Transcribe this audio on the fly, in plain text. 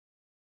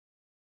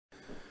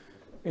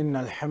إن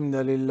الحمد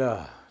لله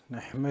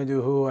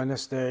نحمده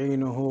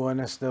ونستعينه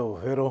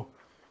ونستغفره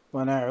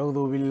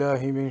ونعوذ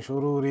بالله من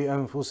شرور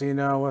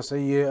أنفسنا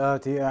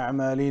وسيئات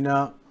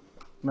أعمالنا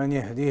من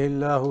يهده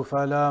الله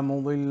فلا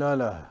مضل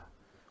له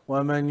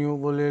ومن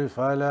يضلل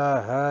فلا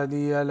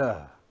هادي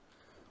له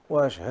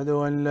وأشهد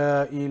أن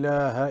لا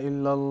إله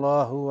إلا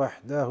الله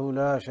وحده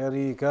لا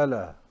شريك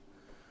له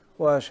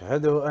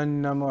وأشهد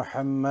أن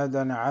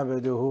محمدا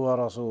عبده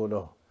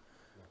ورسوله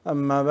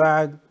أما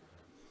بعد.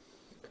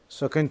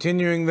 So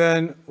continuing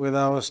then with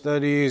our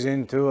studies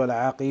into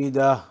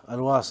Al-Aqeedah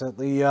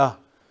Al-Wasitiyyah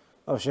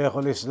of Shaykh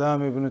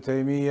al-Islam Ibn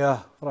Taymiyyah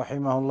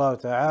rahimahullah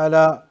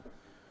ta'ala,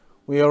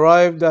 we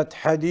arrived at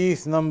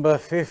hadith number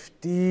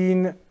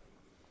 15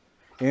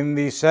 in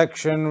the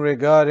section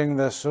regarding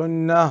the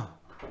Sunnah,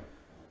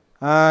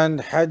 and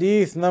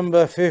hadith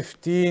number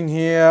 15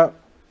 here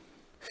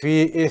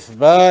في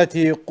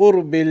إثبات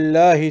قرب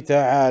الله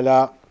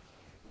تعالى,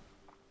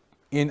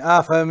 in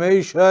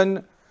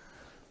affirmation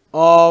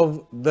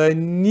of the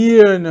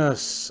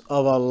nearness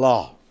of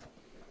Allah,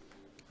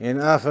 in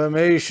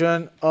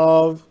affirmation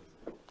of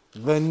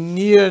the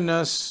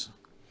nearness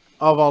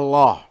of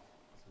Allah.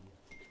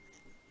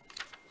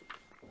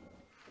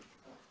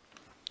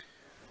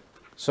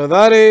 So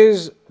that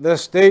is the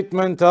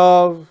statement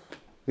of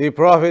the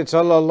Prophet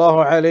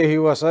sallallahu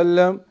alaihi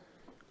wasallam.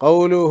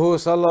 قوله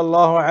صلى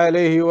الله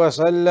عليه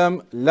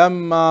وسلم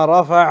لما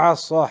رفع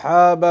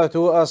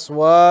الصحابة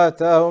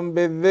أصواتهم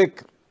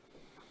بالذكر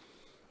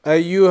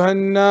أيها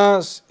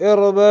الناس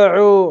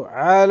اربعوا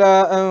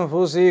على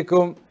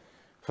أنفسكم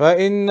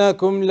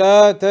فإنكم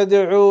لا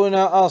تدعون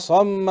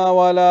أصم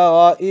ولا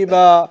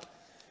غائبا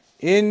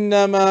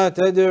إنما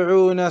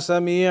تدعون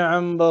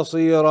سميعا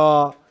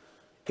بصيرا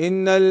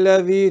إن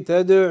الذي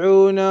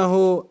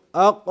تدعونه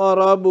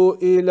أقرب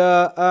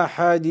إلى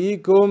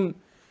أحدكم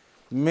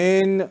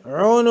من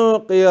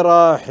عنق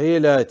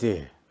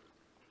راحلته.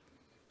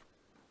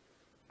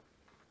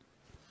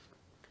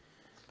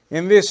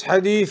 In this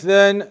hadith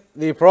then,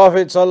 the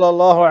Prophet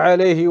sallallahu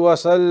alaihi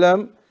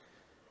wasallam,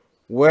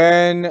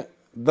 when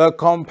the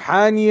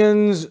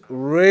companions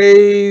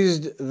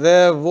raised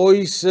their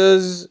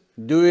voices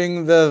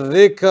doing the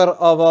dhikr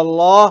of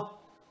Allah,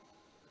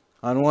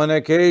 on one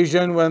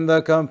occasion when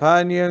the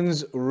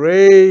companions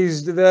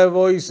raised their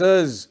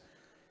voices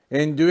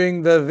in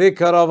doing the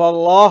dhikr of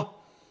Allah,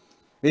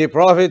 the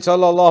Prophet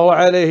sallallahu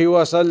alaihi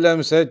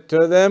wasallam said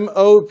to them,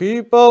 O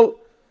people,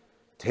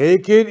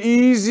 take it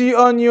easy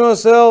on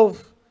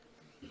yourself,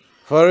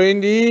 for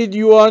indeed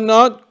you are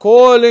not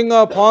calling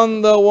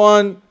upon the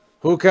one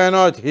who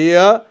cannot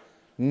hear,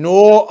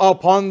 nor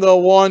upon the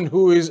one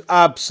who is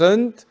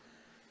absent.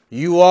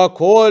 You are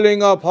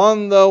calling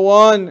upon the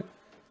one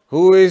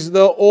who is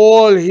the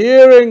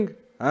all-hearing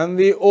and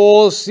the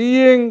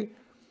all-seeing,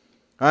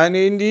 and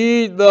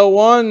indeed the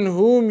one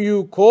whom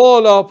you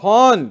call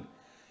upon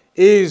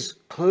is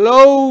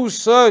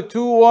closer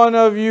to one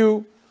of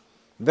you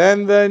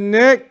than the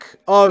neck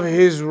of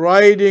his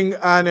riding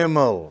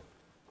animal.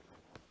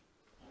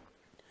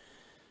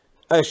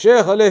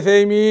 Shaykh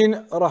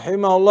al-Uthaymeen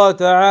rahimahullah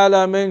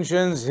ta'ala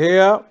mentions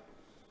here,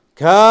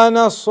 كان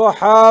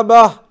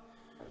الصحابة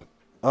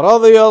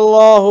رضي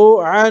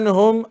الله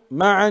عنهم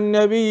مع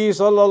النبي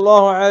صلى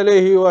الله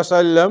عليه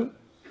وسلم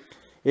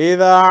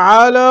إذا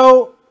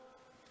علوا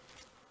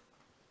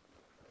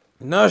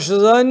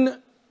نشزا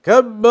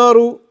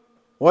كبروا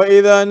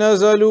وإذا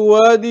نزلوا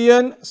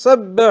واديا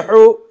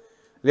سبحوا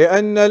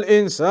لأن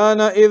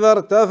الإنسان إذا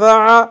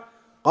ارتفع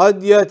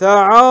قد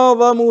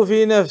يتعاظم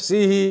في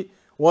نفسه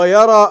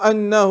ويرى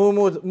أنه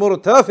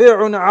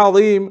مرتفع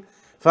عظيم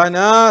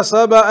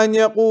فناسب أن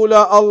يقول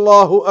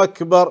الله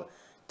أكبر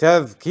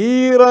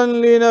تذكيرا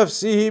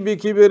لنفسه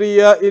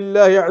بكبرياء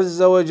الله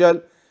عز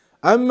وجل.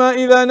 أما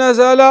إذا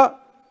نزل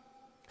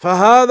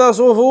فهذا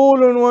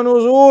صفول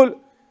ونزول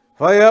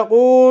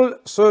فيقول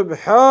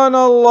سبحان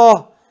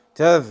الله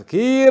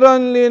تذكيرا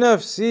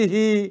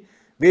لنفسه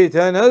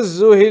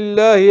بتنزه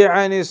الله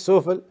عن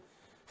السفل.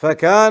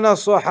 فكان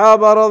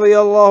الصحابة رضي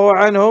الله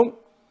عنهم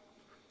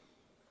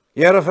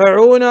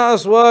يرفعون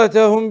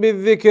أصواتهم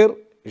بالذكر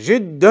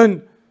جدا.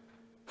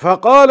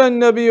 فقال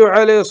النبي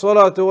عليه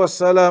الصلاة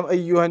والسلام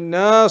أيها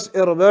الناس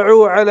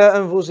اربعوا على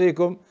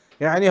أنفسكم,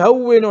 يعني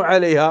هونوا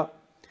عليها.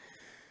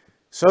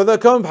 So the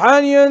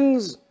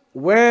companions,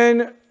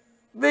 when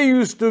they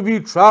used to be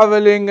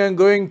traveling and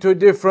going to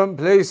different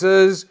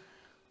places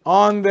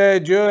on their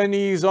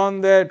journeys, on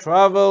their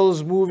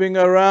travels, moving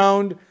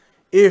around,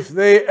 if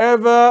they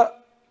ever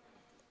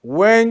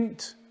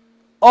went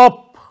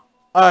up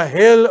a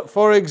hill,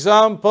 for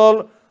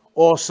example,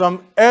 or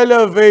some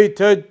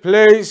elevated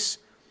place,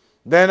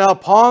 then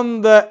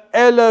upon the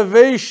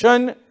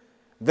elevation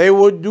they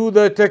would do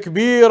the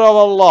takbir of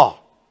Allah.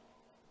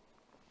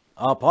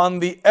 Upon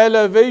the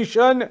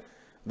elevation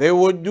they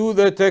would do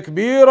the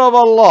takbir of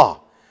Allah.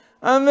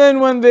 And then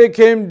when they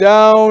came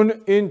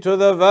down into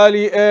the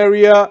valley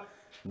area,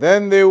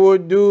 then they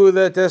would do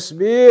the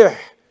tasbih,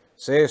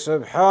 say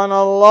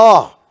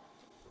Subhanallah.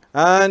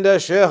 And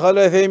Shaykh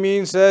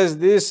al-Uthaymeen says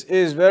this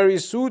is very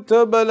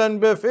suitable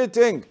and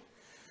befitting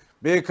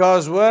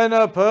Because when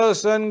a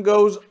person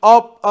goes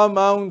up a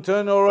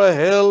mountain or a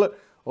hill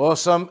or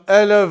some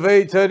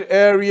elevated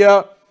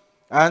area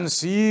and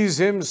sees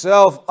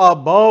himself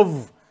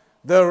above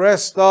the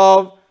rest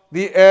of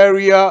the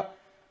area,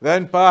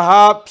 then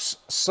perhaps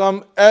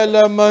some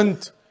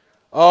element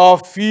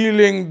of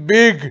feeling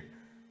big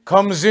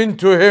comes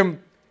into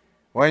him.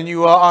 When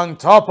you are on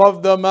top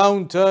of the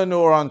mountain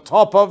or on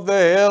top of the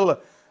hill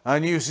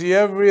and you see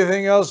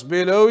everything else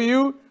below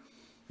you,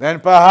 then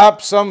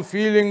perhaps some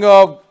feeling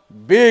of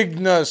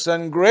bigness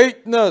and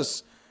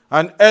greatness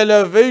and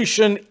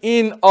elevation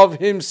in of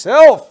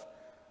himself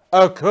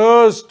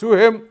occurs to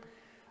him.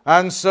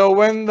 And so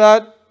when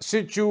that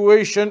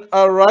situation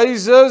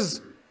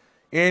arises,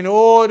 in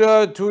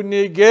order to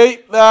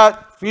negate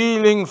that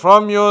feeling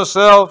from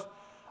yourself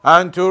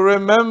and to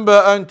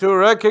remember and to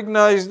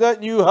recognize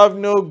that you have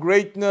no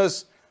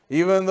greatness,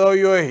 even though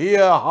you're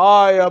here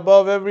high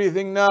above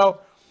everything now,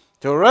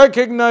 to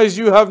recognize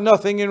you have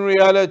nothing in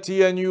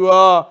reality and you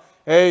are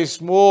a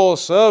small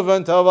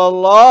servant of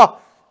Allah,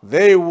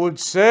 they would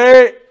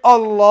say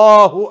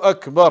Allahu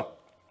Akbar.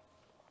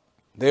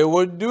 They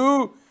would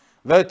do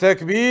the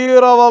takbir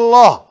of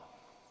Allah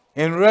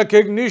in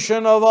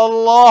recognition of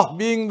Allah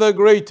being the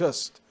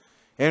greatest,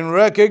 in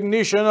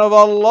recognition of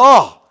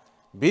Allah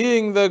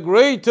being the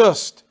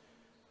greatest,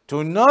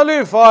 to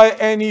nullify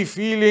any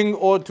feeling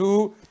or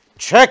to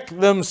check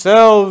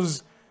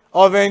themselves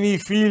of any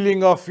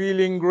feeling of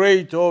feeling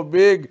great or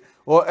big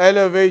or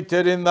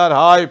elevated in that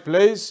high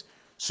place.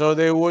 So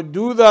they would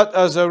do that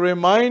as a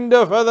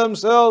reminder for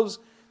themselves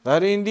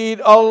that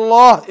indeed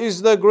Allah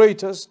is the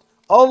greatest.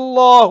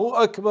 Allahu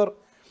Akbar.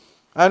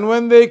 And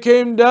when they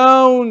came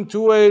down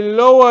to a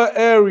lower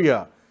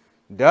area,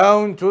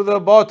 down to the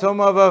bottom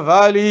of a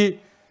valley,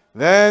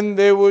 then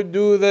they would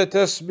do the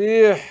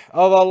tasbih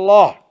of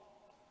Allah.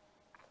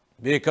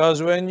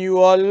 Because when you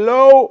are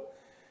low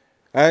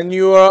and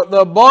you are at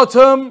the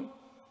bottom,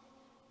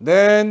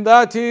 then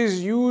that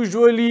is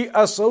usually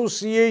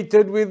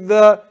associated with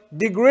the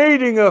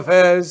degrading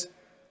affairs,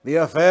 the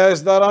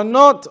affairs that are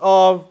not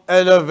of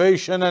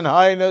elevation and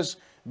highness,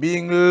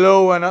 being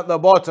low and at the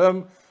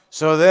bottom.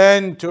 So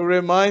then, to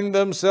remind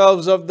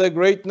themselves of the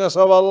greatness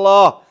of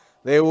Allah,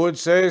 they would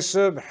say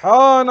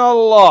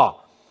Subhanallah,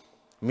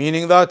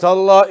 meaning that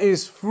Allah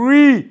is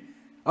free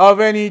of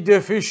any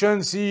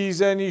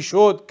deficiencies, any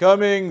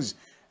shortcomings,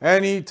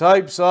 any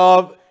types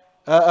of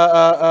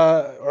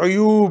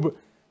uyub,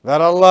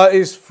 that Allah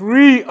is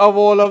free of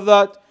all of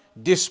that,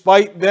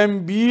 despite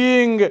them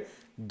being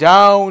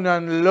down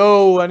and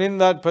low and in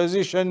that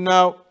position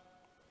now.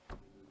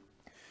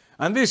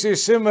 And this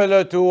is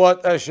similar to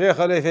what Shaykh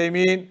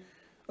Al-Uthaymeen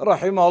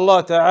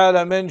rahimahullah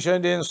ta'ala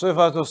mentioned in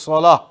Sifatu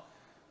Salah,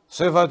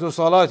 Sifatu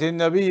Salati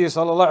Nabi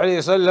sallallahu alayhi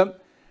wasallam,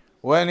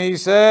 when he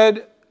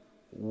said,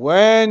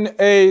 when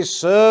a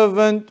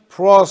servant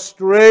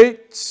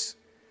prostrates,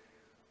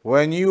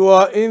 when you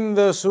are in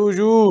the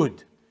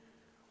sujood,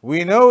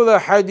 we know the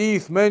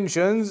hadith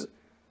mentions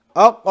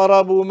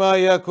أقرب ما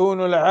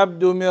يكون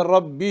العبد من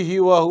ربه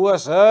وهو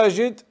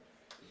ساجد.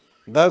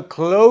 The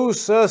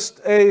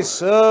closest a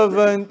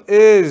servant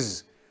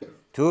is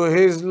to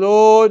his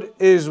Lord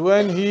is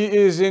when he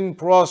is in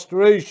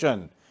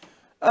prostration.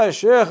 As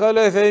Shaykh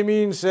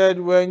Al-Uthaymeen said,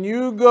 when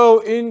you go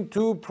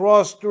into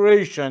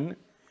prostration,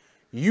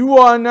 you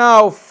are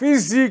now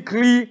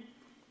physically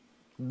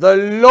the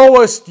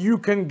lowest you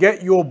can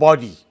get your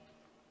body.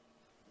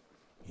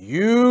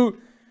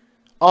 You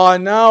are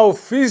now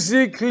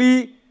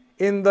physically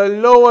in the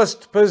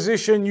lowest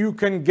position you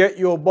can get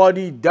your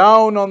body,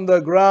 down on the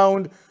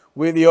ground,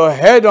 with your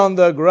head on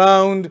the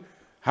ground,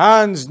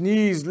 hands,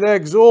 knees,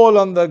 legs all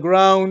on the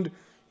ground.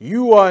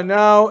 You are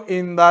now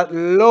in that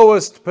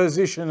lowest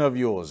position of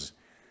yours.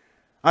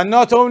 And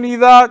not only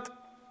that,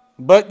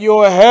 but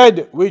your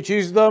head, which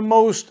is the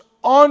most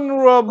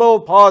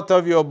honorable part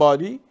of your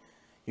body,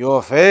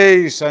 your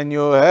face and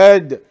your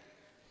head,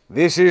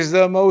 this is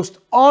the most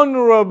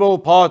honorable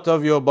part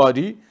of your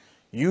body.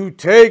 You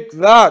take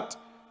that,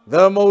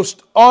 the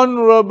most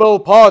honorable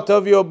part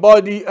of your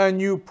body,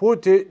 and you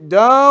put it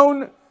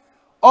down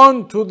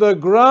onto the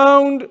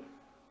ground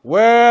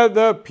where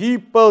the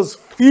people's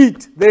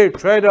feet they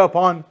tread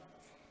upon.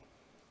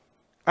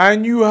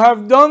 And you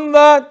have done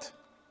that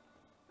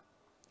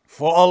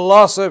for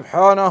Allah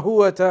subhanahu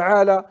wa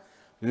ta'ala,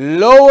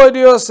 lowered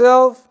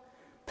yourself,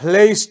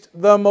 placed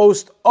the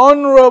most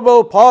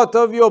honorable part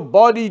of your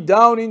body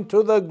down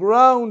into the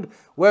ground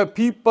where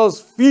people's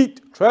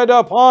feet tread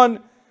upon,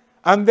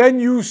 and then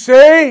you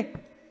say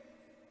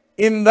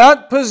in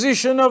that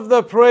position of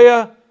the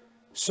prayer,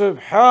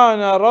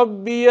 Subhana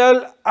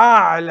Rabbiyal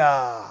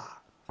A'la,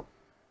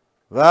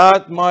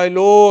 that my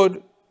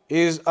Lord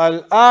is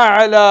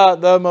Al-A'la,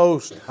 the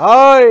most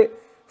high,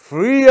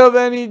 free of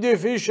any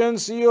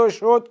deficiency or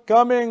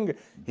shortcoming.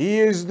 He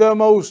is the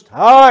most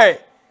high.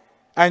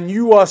 And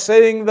you are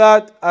saying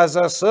that as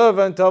a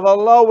servant of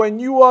Allah when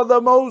you are the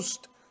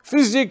most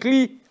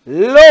physically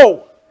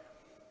low,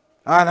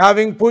 and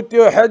having put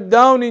your head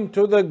down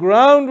into the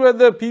ground where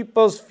the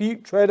people's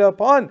feet tread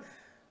upon.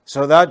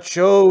 So that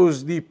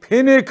shows the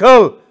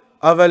pinnacle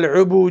of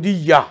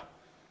al-ubudiyyah,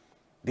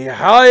 the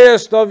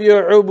highest of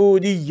your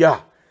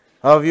ubudiyyah,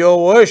 of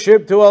your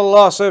worship to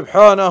Allah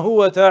subhanahu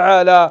wa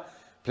ta'ala,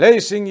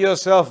 placing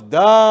yourself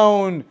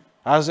down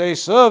as a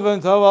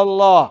servant of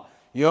Allah,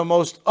 your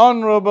most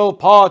honorable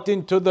part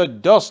into the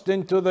dust,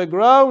 into the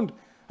ground,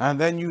 and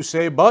then you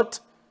say, but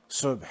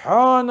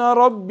Subhana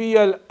Rabbi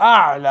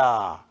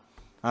al-A'la.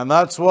 And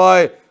that's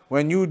why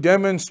when you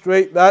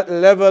demonstrate that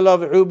level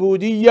of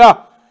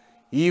ubudiyyah,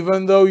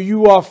 even though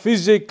you are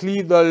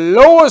physically the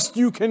lowest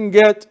you can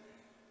get,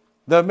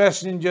 the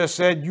Messenger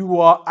said you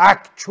are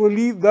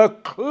actually the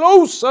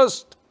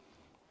closest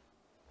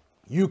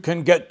you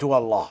can get to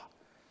Allah.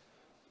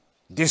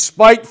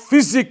 Despite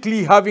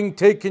physically having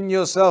taken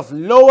yourself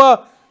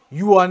lower,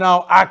 you are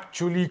now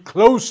actually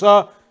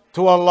closer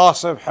to Allah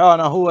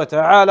subhanahu wa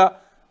ta'ala.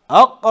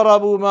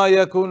 أقرب ما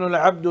يكون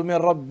العبد من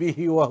ربه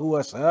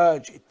وهو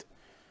ساجد.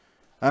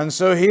 And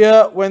so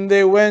here, when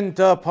they went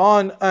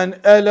upon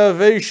an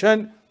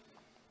elevation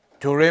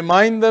to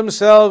remind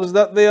themselves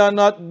that they are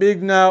not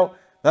big now,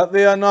 that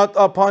they are not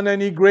upon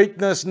any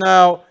greatness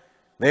now,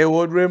 they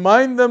would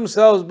remind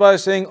themselves by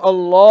saying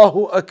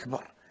Allahu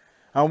Akbar.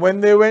 And when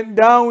they went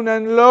down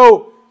and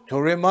low, to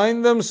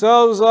remind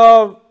themselves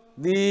of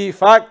the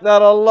fact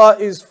that Allah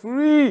is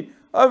free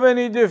of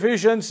any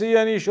deficiency,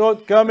 any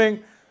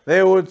shortcoming,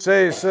 they would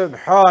say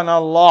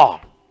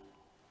Subhanallah.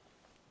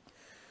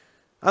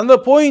 And the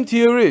point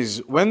here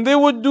is, when they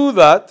would do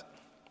that,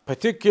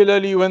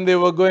 particularly when they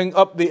were going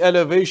up the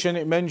elevation,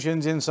 it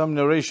mentions in some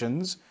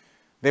narrations,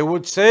 they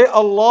would say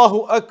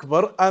Allahu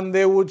Akbar, and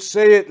they would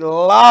say it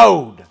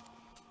loud,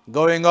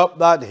 going up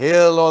that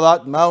hill or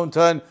that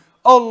mountain.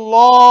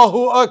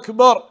 Allahu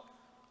Akbar,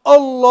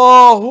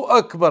 Allahu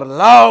Akbar,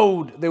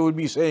 loud they would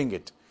be saying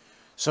it.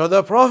 So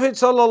the Prophet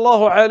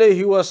sallallahu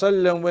alaihi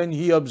wasallam, when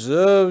he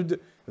observed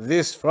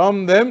this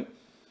from them,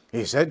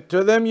 he said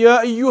to them,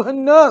 Ya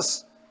ayyuhan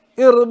nas,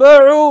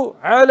 irba'u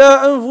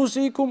ala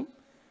anfusikum.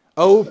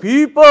 O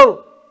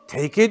people,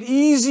 take it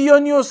easy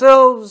on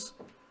yourselves.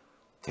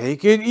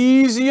 Take it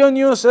easy on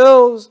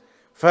yourselves.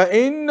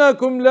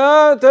 فَإِنَّكُمْ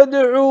لَا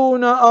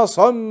تَدْعُونَ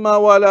أَصَمَّ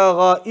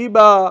وَلَا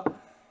غَائِبًا.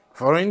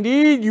 For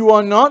indeed you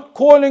are not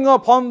calling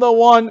upon the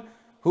one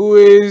who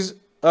is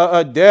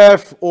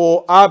deaf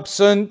or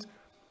absent.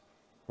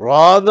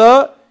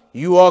 Rather,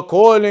 you are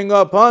calling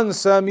upon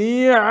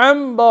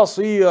سَمِيعًا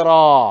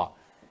بَصِيرًا.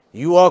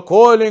 You are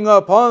calling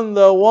upon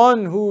the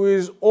one who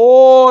is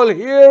all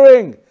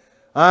hearing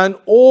and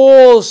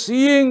all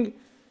seeing.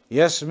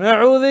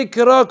 يَسْمَعُ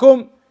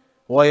ذِكْرَكُمْ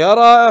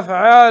وَيَرَى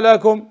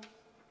أَفْعَالَكُمْ.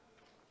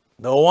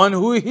 The one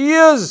who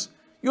hears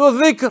your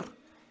dhikr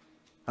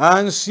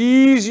and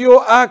sees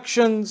your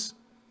actions.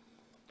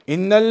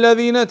 إِنَّ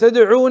الَّذِينَ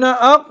تَدْعُونَ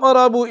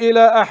أَقْرَبُ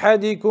إِلَىٰ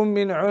أَحَدِكُمْ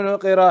مِنْ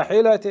عُنُقِ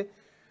رَاحِلَتِهِ.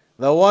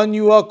 The one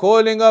you are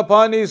calling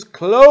upon is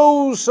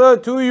closer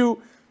to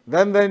you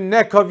than the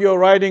neck of your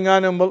riding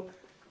animal.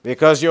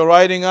 Because your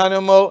riding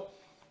animal,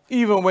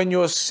 even when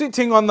you're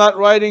sitting on that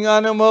riding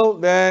animal,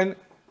 then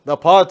the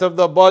part of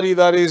the body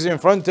that is in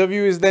front of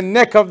you is the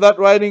neck of that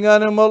riding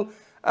animal.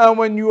 And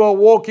when you are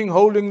walking,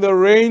 holding the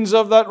reins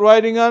of that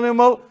riding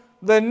animal,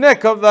 the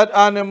neck of that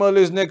animal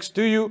is next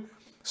to you.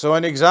 So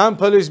an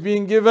example is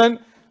being given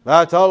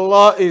that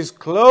Allah is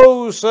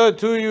closer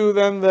to you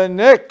than the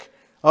neck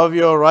of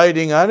your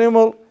riding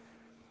animal.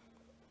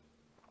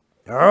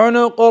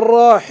 عنق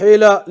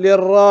الراحلة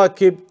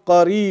للراكب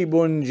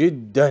قريب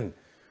جدا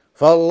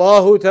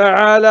فالله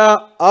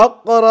تعالى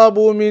أقرب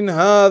من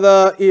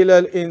هذا إلى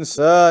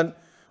الإنسان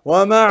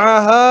ومع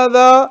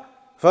هذا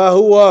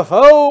فهو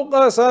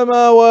فوق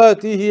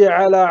سماواته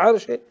على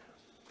عرشه.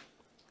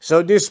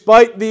 So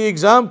despite the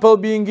example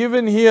being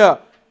given here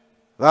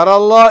that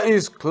Allah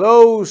is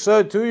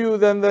closer to you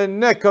than the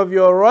neck of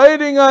your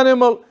riding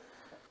animal,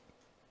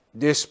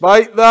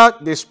 despite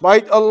that,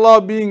 despite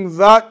Allah being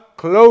that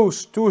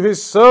close to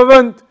His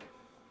servant,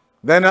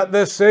 then at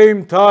the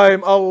same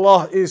time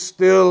Allah is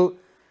still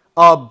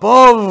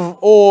above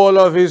all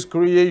of His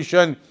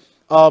creation,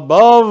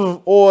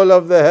 above all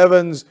of the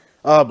heavens,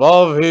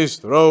 above His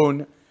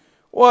throne.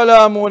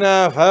 ولا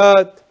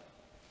منافاة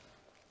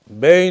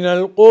بين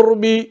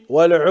القرب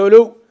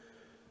والعلو.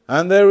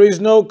 And there is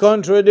no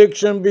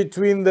contradiction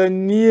between the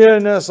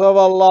nearness of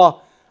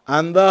Allah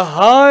and the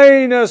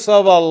highness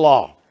of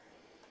Allah.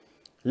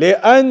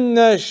 لأن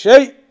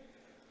الشيء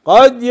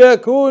قد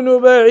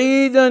يكون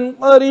بعيدا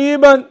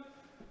قريبا.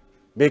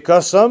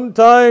 Because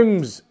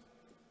sometimes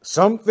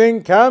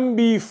something can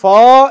be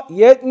far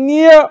yet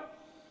near.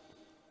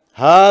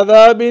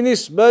 هذا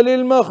بالنسبة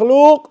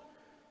للمخلوق.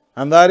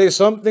 And that is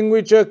something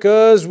which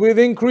occurs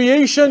within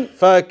creation.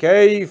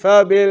 فكيف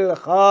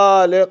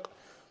بالخالق.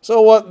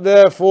 So what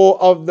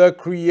therefore of the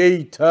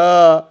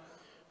Creator?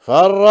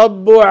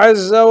 فالرب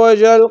عز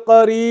وجل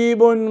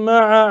قريب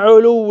مع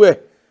علوه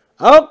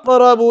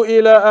أقرب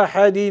إلى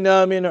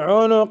أحدنا من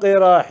عنق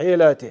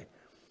راحلته.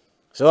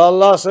 So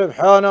Allah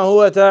subhanahu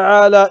wa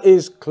ta'ala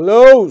is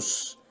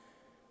close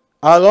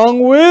along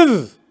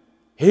with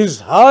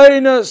His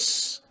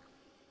highness,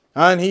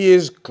 and He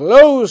is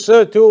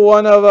closer to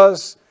one of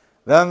us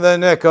than the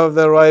neck of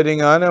the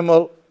riding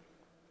animal.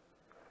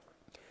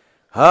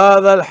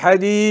 هذا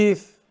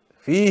الحديث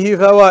فيه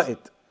فوائد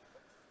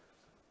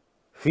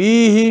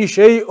فيه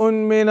شيء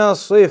من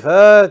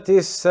الصفات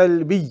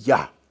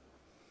السلبية.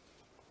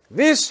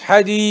 This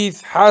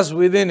hadith has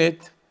within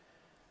it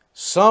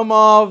some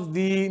of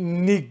the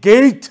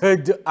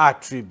negated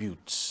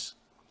attributes.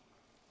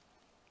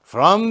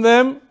 From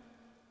them,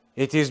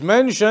 it is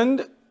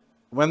mentioned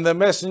when the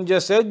messenger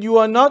said, you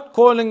are not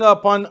calling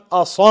upon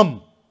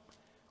asam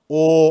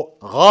or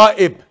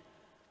ghaib,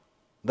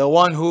 the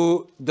one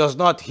who does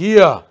not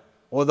hear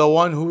or the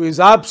one who is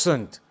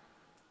absent.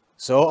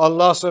 So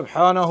Allah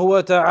subhanahu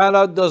wa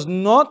ta'ala does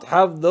not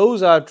have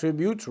those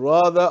attributes,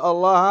 rather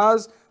Allah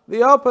has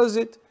the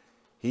opposite.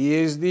 He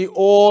is the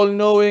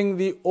all-knowing,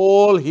 the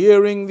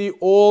all-hearing, the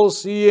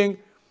all-seeing,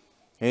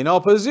 in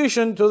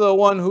opposition to the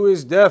one who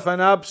is deaf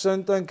and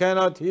absent and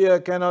cannot hear,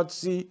 cannot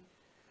see.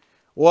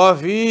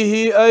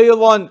 وفيه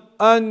أيضا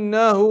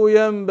أنه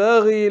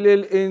ينبغي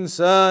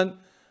للإنسان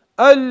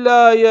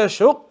ألا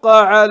يشق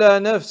على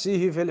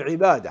نفسه في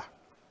العبادة.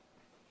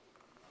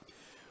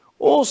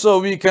 Also,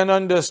 we can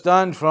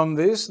understand from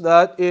this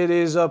that it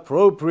is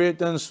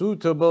appropriate and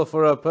suitable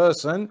for a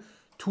person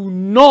to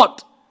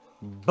not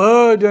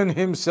burden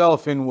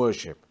himself in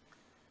worship,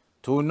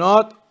 to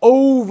not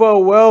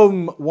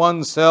overwhelm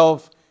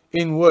oneself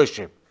in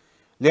worship.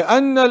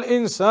 لأن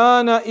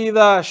الإنسان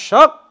إذا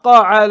شق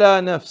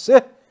على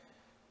نفسه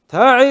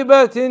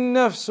تعبت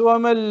النفس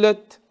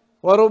وملت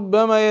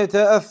وربما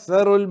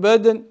يتأثر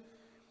البدن.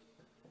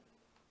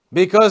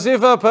 Because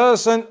if a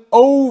person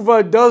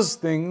overdoes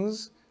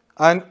things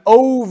and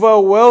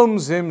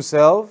overwhelms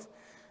himself,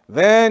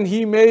 then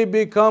he may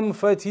become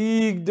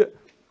fatigued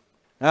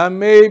and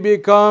may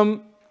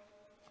become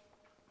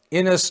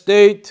in a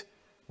state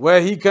where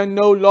he can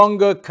no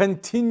longer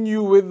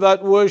continue with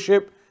that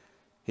worship.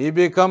 He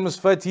becomes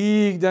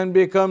fatigued and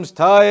becomes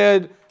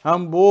tired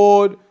and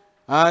bored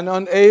and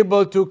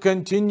unable to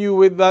continue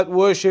with that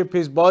worship.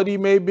 His body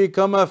may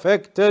become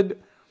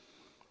affected.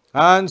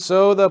 And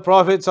so the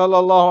Prophet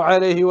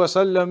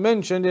ﷺ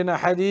mentioned in a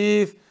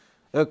hadith,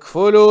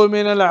 اكفلوا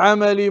من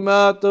العمل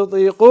ما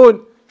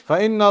تطيقون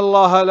فإن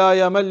الله لا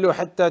يمل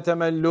حتى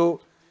تملوا,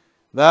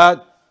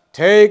 that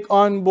take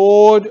on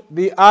board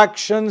the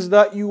actions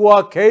that you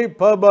are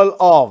capable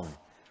of.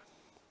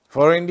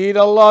 For indeed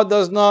Allah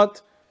does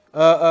not,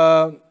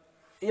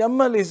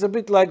 yamal is a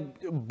bit like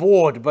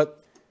bored,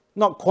 but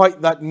not quite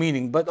that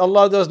meaning. But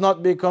Allah does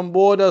not become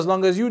bored as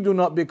long as you do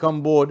not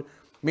become bored.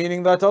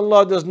 Meaning that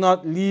Allah does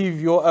not leave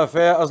your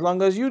affair as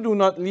long as you do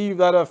not leave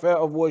that affair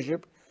of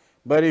worship.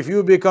 But if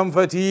you become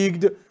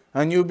fatigued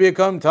and you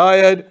become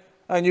tired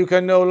and you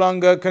can no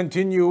longer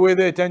continue with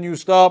it and you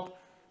stop,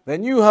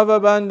 then you have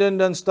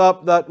abandoned and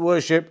stopped that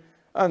worship.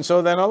 And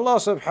so then Allah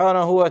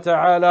subhanahu wa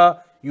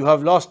ta'ala, you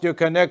have lost your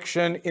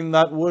connection in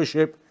that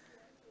worship.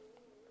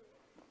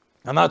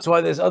 And that's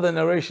why there's other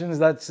narrations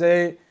that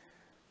say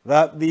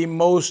that the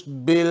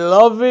most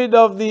beloved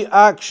of the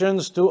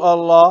actions to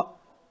Allah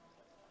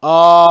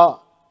are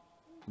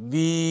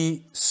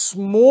the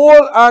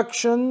small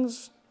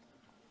actions,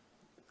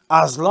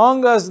 as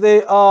long as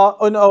they are,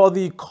 or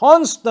the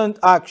constant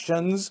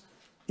actions,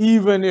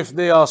 even if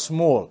they are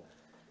small.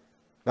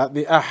 That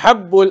the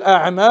أحب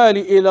الأعمال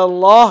إلى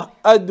الله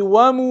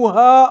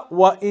أدومها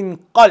وإن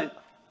قل.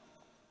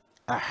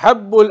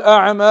 أحب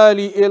الأعمال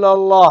إلى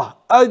الله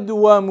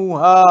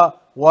أدومها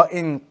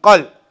وإن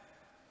قل.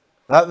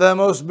 That the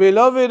most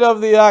beloved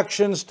of the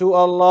actions to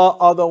Allah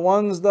are the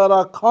ones that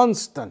are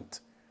constant.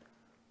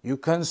 You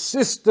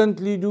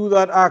consistently do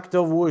that act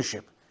of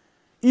worship,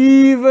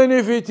 even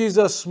if it is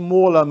a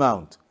small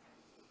amount.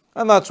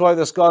 And that's why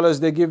the scholars,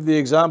 they give the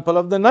example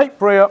of the night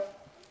prayer.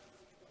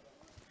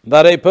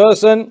 That a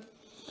person,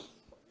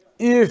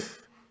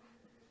 if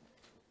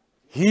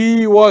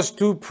he was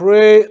to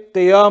pray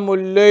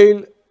Qiyamul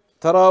Layl,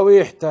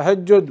 Taraweeh,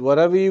 Tahajjud,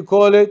 whatever you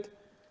call it,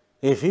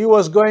 if he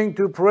was going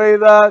to pray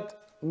that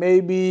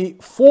maybe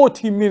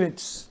 40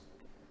 minutes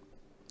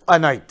a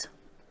night,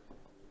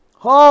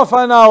 half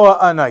an hour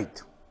a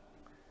night,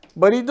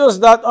 but he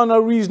does that on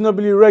a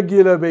reasonably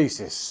regular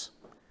basis,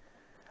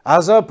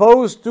 as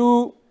opposed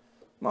to,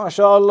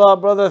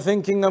 MashaAllah, brother,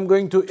 thinking I'm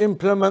going to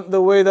implement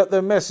the way that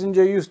the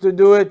messenger used to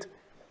do it.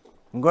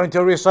 I'm going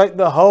to recite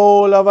the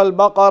whole of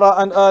Al-Baqarah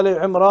and Ali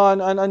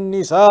Imran and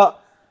An-Nisa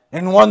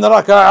in one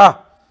raka'ah.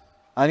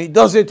 And he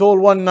does it all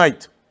one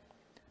night.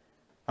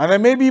 And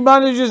then maybe he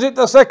manages it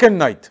the second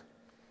night.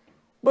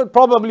 But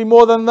probably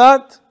more than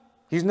that,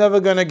 he's never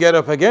going to get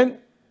up again.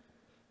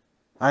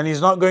 And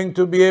he's not going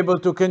to be able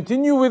to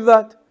continue with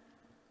that.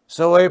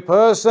 So a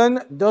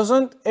person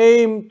doesn't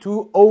aim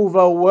to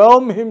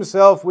overwhelm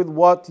himself with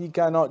what he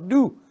cannot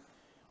do.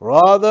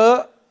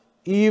 Rather,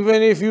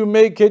 even if you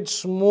make it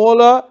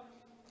smaller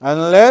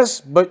and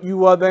less, but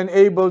you are then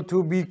able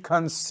to be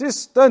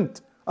consistent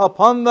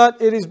upon that,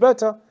 it is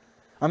better.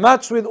 And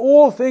that's with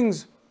all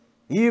things,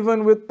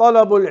 even with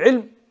talabul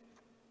ilm,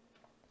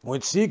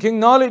 with seeking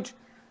knowledge.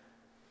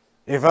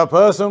 If a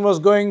person was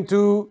going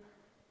to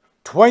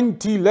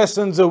 20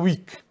 lessons a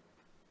week,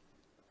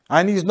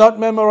 and he's not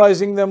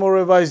memorizing them or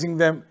revising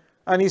them,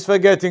 and he's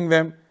forgetting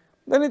them,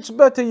 then it's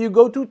better you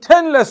go to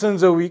 10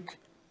 lessons a week.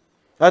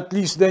 At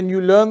least then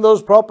you learn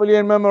those properly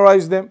and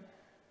memorize them.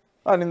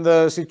 And in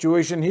the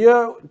situation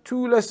here,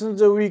 2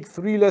 lessons a week,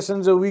 3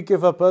 lessons a week,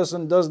 if a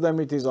person does them,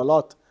 it is a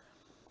lot.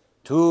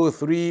 2,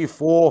 3,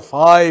 4,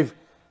 5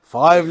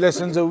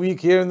 lessons a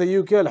week here in the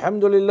UK,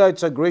 alhamdulillah,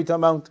 it's a great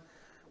amount.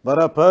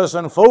 But a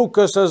person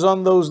focuses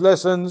on those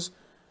lessons,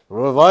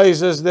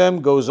 revises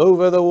them, goes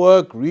over the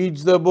work,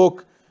 reads the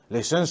book,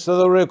 listens to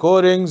the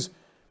recordings,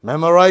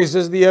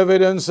 memorizes the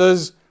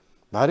evidences.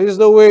 That is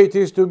the way it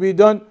is to be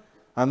done.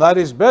 And that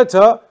is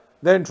better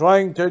than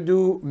trying to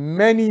do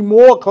many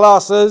more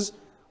classes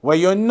where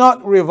you're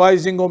not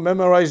revising or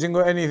memorizing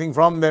or anything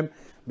from them.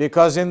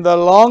 Because in the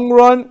long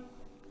run,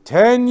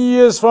 10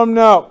 years from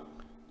now,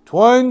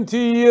 20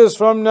 years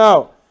from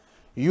now,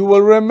 you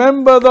will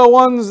remember the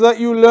ones that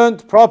you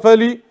learnt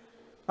properly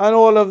and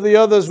all of the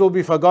others will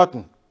be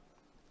forgotten.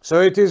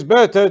 So it is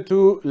better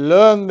to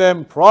learn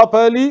them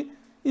properly,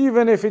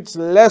 even if it's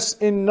less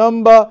in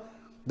number,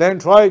 than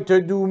try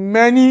to do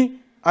many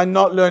and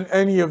not learn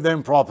any of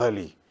them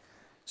properly.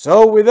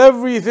 So with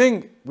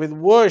everything, with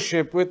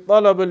worship, with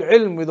talab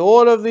al-ilm, with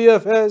all of the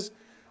affairs,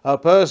 a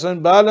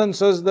person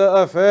balances the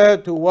affair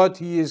to what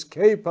he is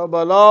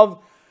capable of.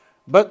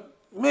 But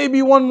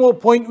maybe one more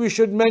point we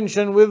should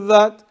mention with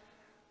that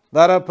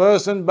a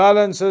person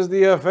balances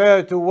the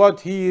affair to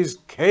what he is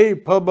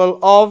capable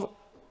of.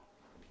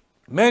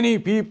 Many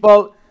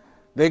people,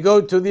 they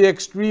go to the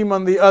extreme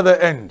on the other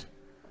end.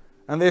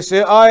 And they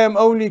say, I am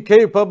only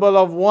capable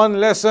of 1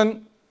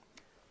 lesson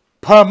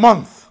per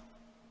month.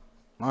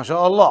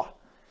 MashaAllah.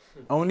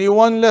 Only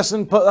 1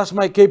 lesson per, that's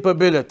my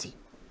capability.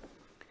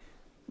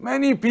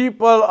 Many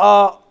people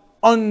are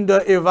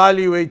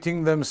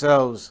under-evaluating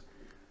themselves.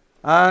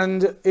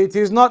 And it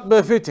is not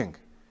befitting.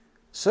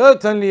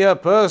 Certainly a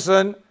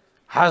person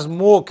has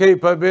more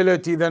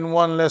capability than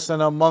 1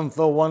 lesson a month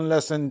or 1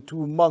 lesson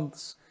 2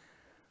 months.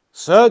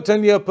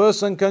 Certainly a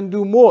person can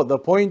do more. The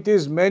point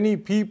is, many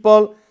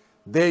people,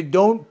 they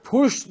don't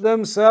push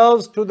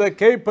themselves to the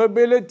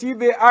capability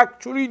they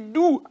actually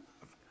do have.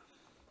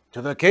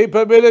 To the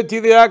capability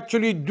they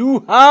actually do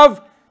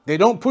have, they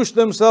don't push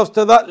themselves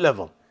to that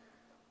level.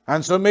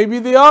 And so maybe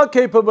they are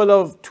capable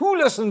of 2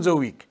 lessons a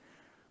week,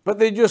 but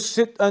they just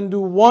sit and do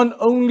 1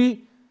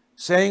 only,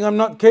 saying I'm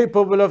not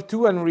capable of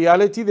 2, and in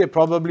reality they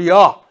probably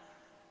are.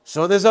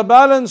 So there's a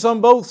balance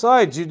on both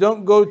sides. You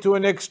don't go to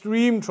an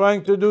extreme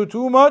trying to do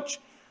too much,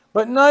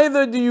 but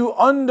neither do you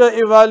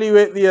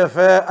under-evaluate the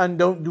affair and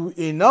don't do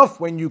enough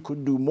when you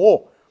could do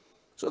more.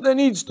 So there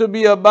needs to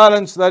be a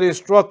balance that is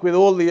struck with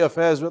all the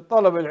affairs, with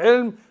talab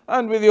al-ilm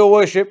and with your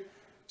worship.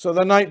 So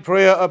the night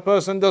prayer, a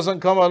person doesn't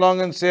come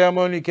along and say, I'm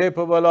only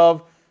capable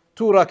of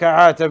 2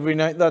 raka'at every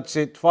night, that's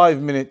it,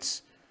 5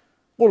 minutes.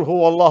 قُلْ هُوَ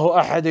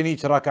اللَّهُ أَحَدٌ in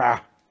each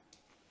raka'ah.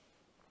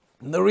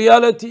 The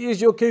reality is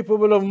you're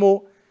capable of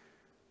more.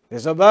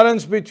 There's a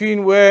balance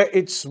between where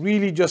it's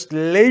really just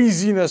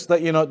laziness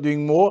that you're not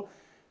doing more,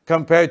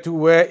 compared to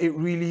where it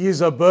really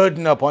is a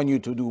burden upon you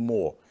to do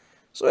more.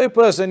 So a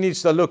person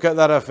needs to look at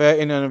that affair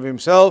in and of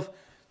himself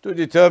to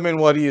determine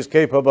what he is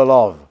capable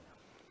of.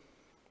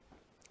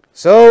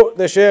 So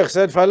the Shaykh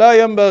said, فَلَا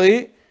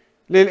يَنْبَغِي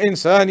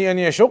لِلْإِنسَانِ أَنْ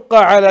يَشُقَّ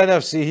عَلَى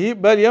نَفْسِهِ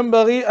بَلْ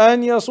يَنْبَغِي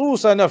أَنْ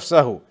يَصُوصَ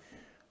نَفْسَهُ.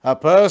 A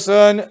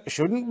person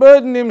shouldn't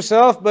burden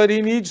himself, but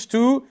he needs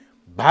to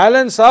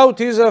balance out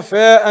his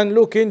affair and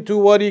look into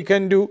what he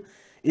can do.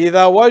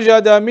 إِذَا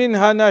وَجَدَ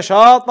مِنْهَا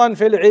نَشَاطًا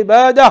فِي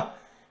الْعِبَادَةِ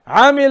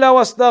عَمِلَ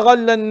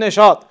وَاسْتَغَلَّ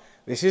النَّشَاطِ.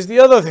 This is the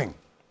other thing.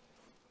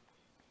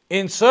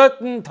 In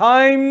certain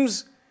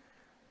times,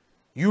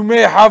 you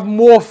may have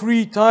more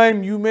free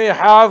time, you may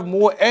have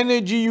more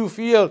energy you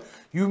feel,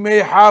 you may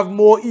have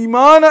more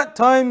iman at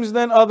times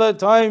than other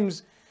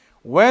times.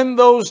 When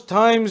those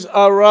times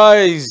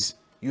arise,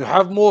 you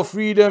have more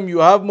freedom, you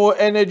have more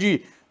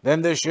energy,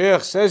 then the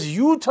Shaykh says,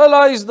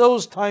 utilize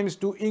those times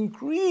to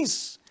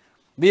increase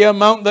the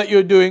amount that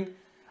you're doing.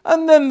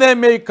 And then there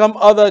may come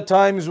other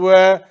times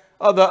where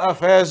other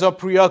affairs are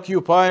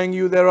preoccupying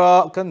you, there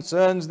are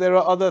concerns, there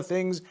are other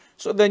things.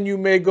 So then you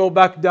may go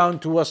back down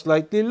to a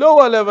slightly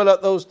lower level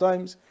at those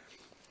times.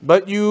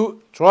 But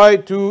you try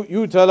to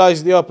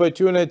utilize the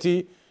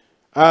opportunity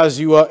as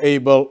you are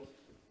able.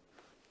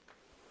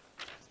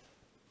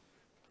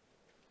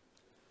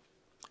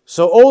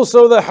 So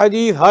also the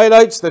hadith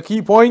highlights the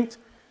key point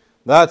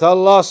that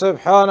Allah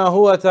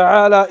subhanahu wa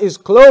ta'ala is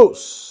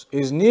close,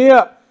 is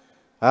near.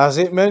 As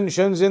it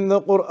mentions in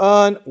the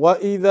Quran,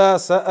 وَإِذَا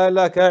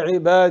سَأَلَكَ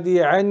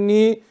عِبَادِي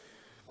عَنِّي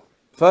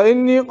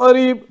فَإِنِّي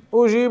قَرِيبٌ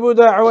أُجِيبُ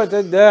دَعْوَةَ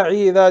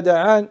الدَّاعِي إِذَا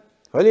دَعَانِ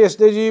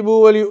فَلْيَسْتَجِيبُوا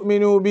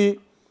وَلْيُؤْمِنُوا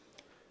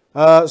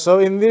بِي. So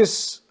in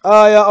this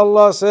ayah,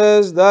 Allah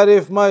says that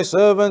if my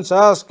servants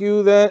ask you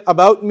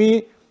about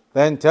me,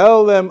 then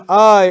tell them,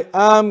 I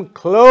am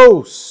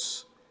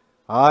close,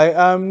 I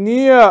am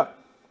near,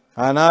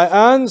 and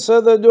I answer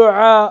the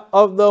dua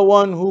of the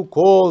one who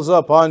calls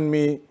upon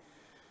me.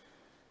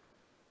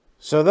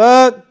 So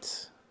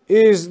that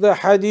is the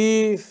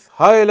hadith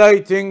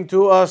highlighting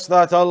to us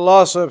that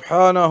Allah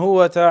subhanahu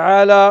wa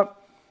ta'ala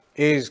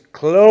is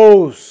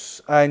close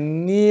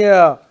and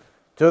near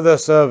to the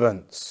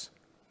servants.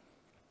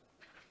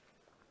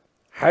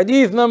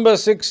 Hadith number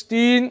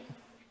 16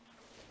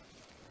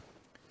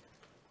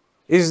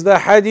 is the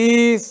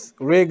hadith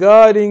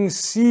regarding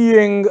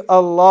seeing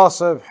Allah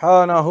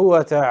subhanahu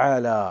wa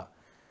ta'ala.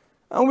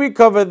 And we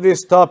covered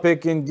this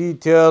topic in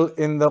detail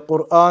in the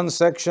Quran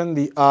section,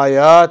 the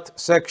ayat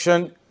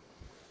section.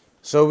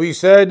 So we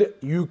said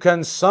you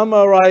can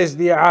summarize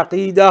the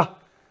Aqeedah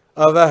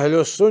of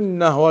Ahlul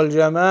Sunnah wal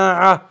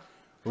Jama'ah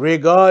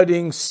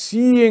regarding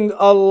seeing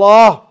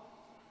Allah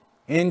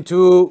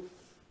into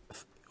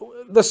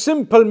the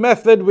simple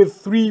method with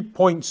 3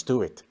 points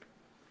to it.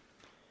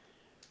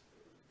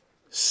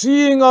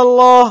 Seeing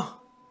Allah,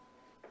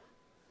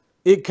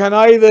 it can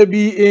either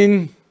be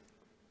in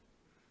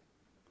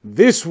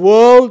this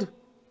world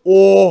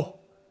or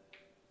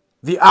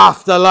the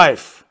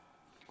afterlife.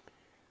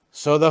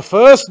 So the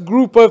first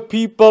group of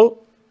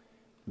people,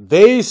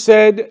 they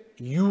said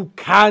you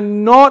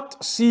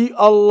cannot see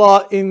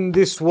Allah in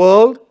this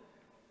world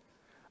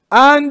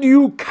and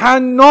you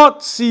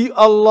cannot see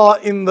Allah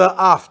in the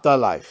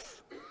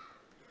afterlife.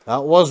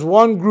 That was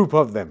one group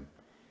of them.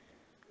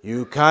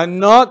 You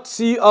cannot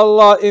see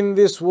Allah in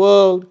this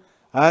world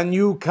and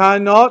you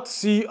cannot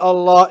see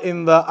Allah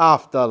in the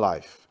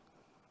afterlife.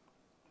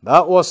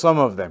 That was some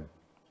of them.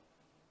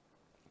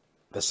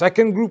 The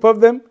second group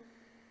of them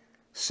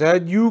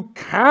said you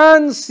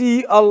can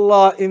see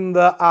Allah in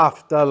the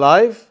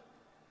afterlife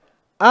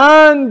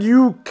and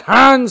you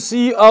can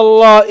see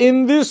Allah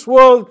in this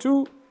world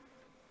too.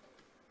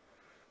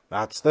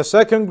 That's the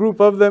second group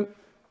of them.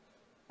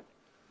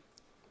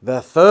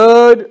 The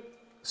third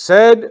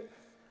said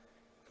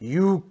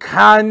you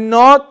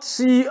cannot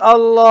see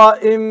Allah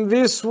in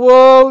this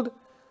world,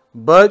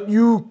 but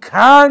you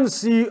can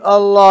see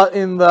Allah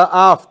in the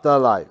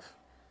afterlife.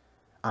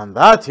 And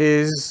that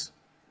is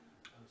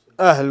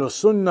Ahlul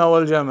Sunnah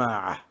wal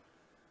Jama'ah.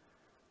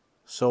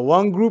 So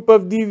one group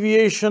of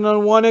deviation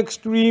on one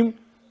extreme,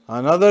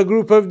 another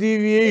group of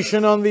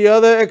deviation on the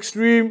other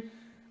extreme,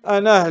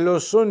 and Ahlul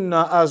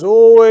Sunnah as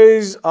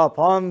always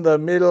upon the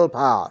middle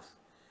path.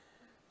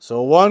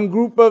 So one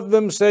group of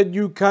them said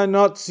you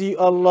cannot see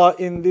Allah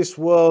in this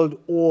world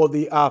or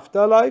the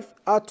afterlife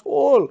at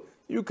all.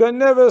 You can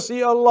never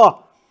see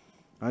Allah.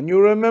 And you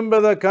remember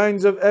the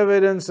kinds of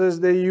evidences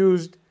they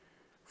used.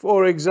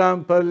 For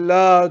example,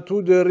 لا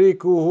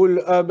تدركه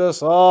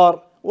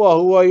الأبصار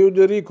وهو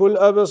يدرك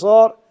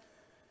الأبصار.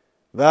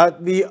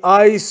 That the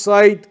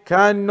eyesight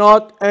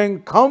cannot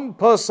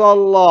encompass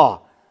Allah,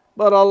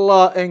 but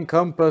Allah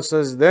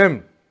encompasses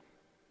them.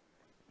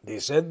 They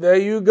said, there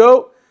you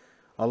go.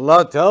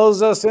 Allah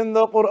tells us in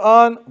the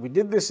Quran, we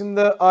did this in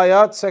the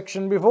ayat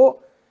section before.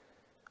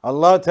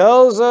 Allah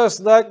tells us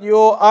that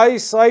your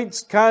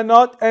eyesight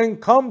cannot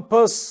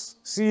encompass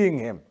seeing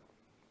Him.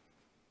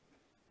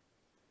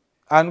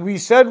 And we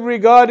said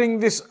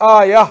regarding this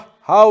ayah,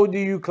 how do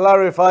you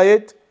clarify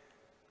it?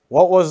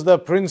 What was the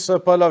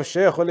principle of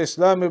Shaykh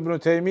al-Islam ibn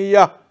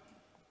Taymiyyah?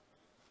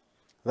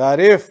 That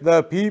if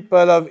the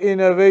people of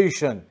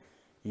innovation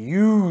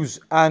use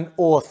an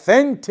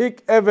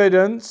authentic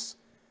evidence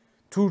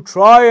to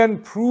try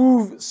and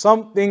prove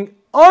something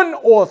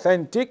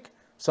unauthentic,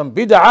 some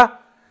bid'ah,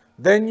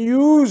 then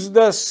use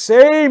the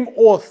same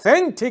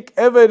authentic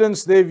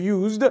evidence they've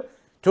used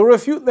to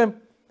refute them.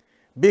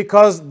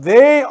 Because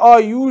they are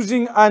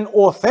using an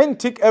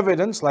authentic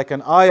evidence, like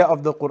an ayah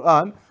of the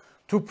Quran,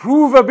 to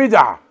prove a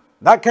bid'ah.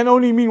 That can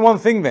only mean one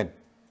thing then.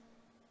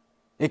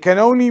 It can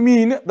only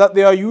mean that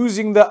they are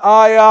using the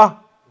ayah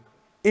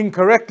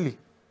incorrectly.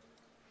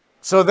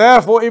 So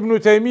therefore Ibn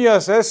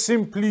Taymiyyah says,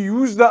 simply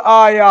use the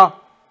ayah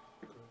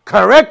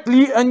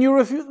correctly and you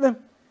refute them.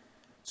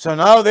 So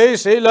now they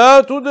say,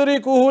 لا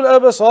تدركه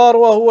الأبصار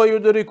وهو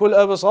يدرك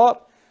الأبصار.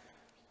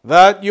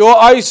 That your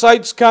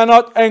eyesight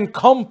cannot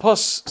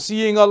encompass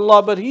seeing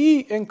Allah, but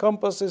He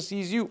encompasses,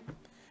 sees you.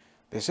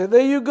 They say,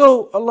 there you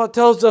go. Allah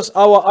tells us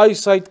our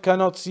eyesight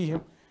cannot see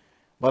Him.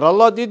 But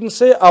Allah didn't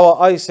say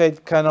our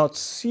eyesight cannot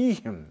see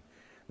Him.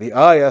 The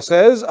ayah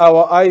says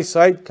our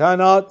eyesight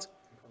cannot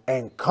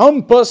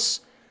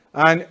encompass,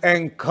 and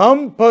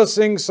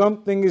encompassing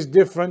something is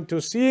different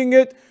to seeing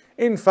it.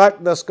 In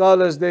fact, the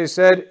scholars, they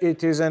said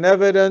it is an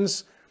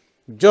evidence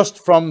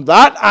just from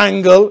that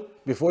angle,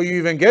 before you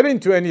even get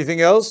into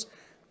anything else,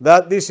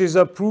 that this is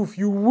a proof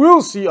you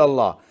will see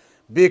Allah.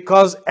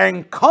 Because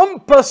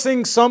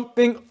encompassing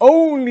something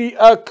only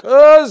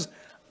occurs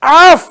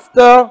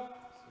after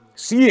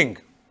seeing.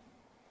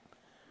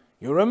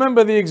 You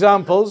remember the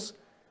examples?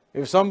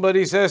 If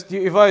somebody says to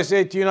you, if I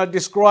say to you, now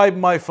describe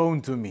my phone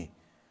to me,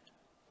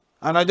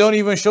 and I don't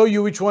even show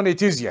you which one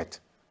it is yet,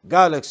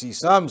 Galaxy,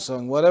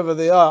 Samsung, whatever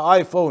they are,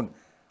 iPhone,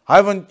 I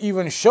haven't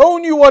even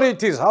shown you what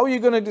it is. How are you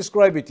going to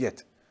describe it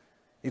yet?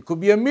 It could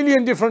be a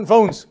million different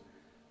phones.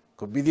 It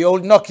could be the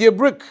old Nokia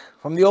brick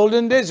from the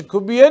olden days. It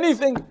could be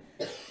anything.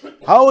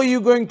 How are you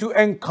going to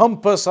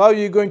encompass? How are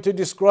you going to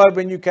describe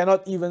when you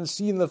cannot even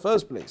see in the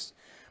first place?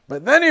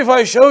 But then if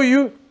I show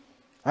you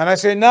and I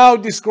say, now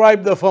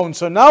describe the phone.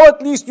 So now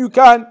at least you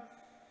can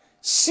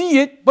see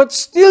it, but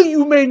still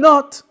you may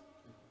not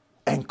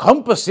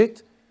encompass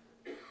it.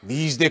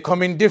 These, they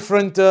come in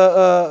different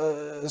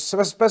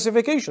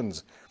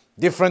specifications,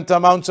 different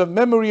amounts of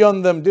memory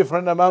on them,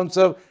 different amounts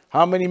of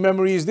how many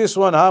memory is this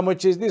one, how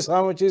much is this,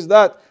 how much is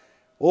that,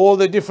 all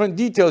the different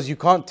details. You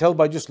can't tell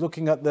by just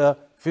looking at the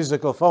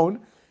physical phone.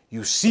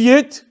 You see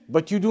it,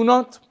 but you do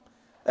not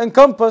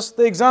encompass.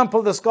 The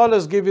example the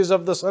scholars give is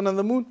of the sun and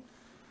the moon.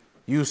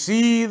 You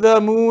see the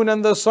moon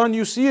and the sun,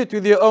 you see it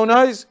with your own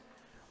eyes,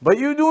 but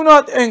you do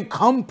not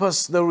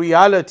encompass the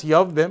reality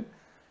of them.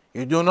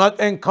 You do not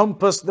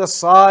encompass the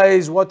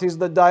size, what is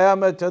the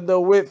diameter, the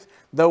width,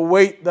 the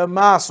weight, the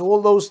mass,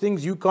 all those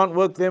things. You can't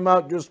work them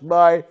out just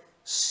by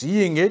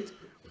seeing it.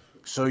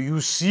 So you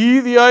see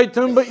the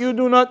item, but you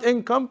do not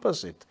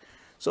encompass it.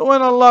 So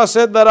when Allah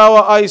said that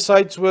our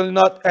eyesight will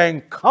not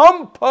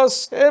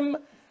encompass Him,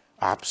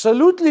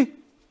 absolutely.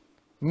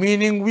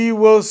 Meaning we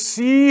will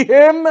see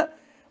Him,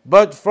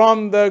 but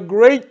from the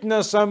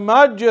greatness and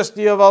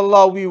majesty of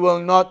Allah, we will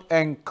not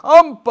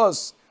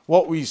encompass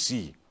what we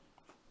see.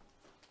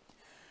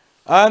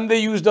 And they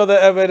used other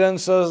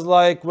evidences,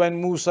 like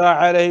when Musa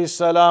alayhi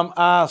salam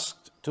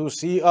asked to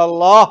see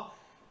Allah,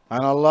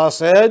 and Allah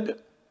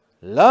said,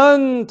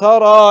 "Lan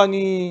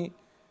tarani,"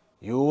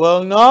 you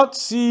will not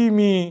see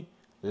me.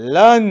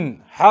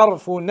 Lan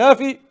harfu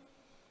nafi,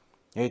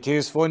 it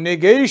is for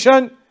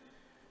negation.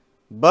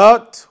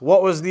 But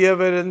what was the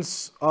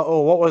evidence,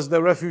 or what was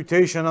the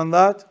refutation on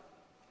that?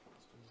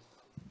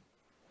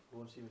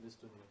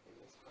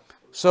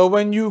 So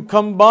when you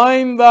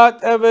combine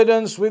that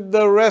evidence with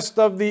the rest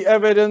of the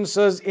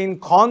evidences in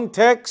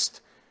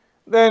context,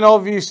 then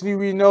obviously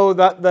we know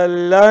that the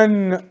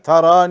lan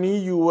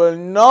tarani, you will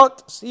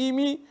not see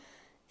me,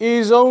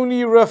 is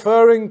only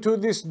referring to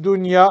this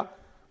dunya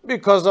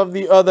because of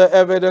the other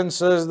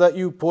evidences that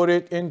you put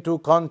it into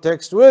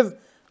context with.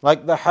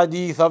 Like the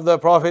hadith of the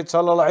Prophet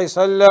sallallahu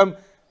alaihi wasallam,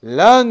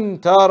 "Lan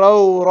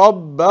taraw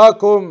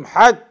rabbakum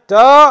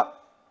hatta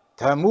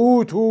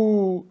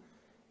tamutu."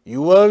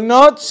 You will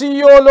not see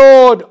your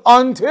Lord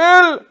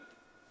until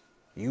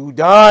you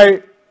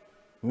die.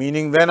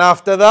 Meaning then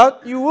after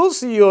that, you will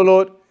see your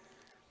Lord.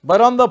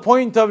 But on the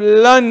point of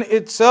lan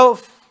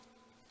itself,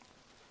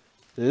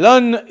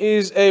 lan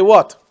is a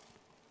what?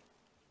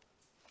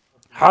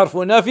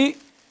 Harfu nafi,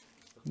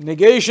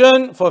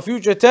 negation for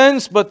future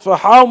tense, but for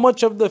how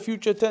much of the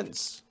future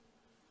tense?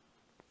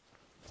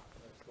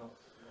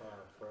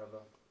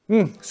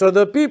 So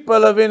the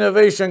people of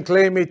innovation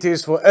claim it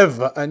is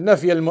forever, and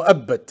nafi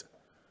al-mu'abbad.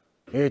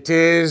 It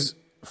is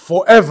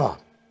forever,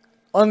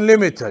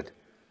 unlimited,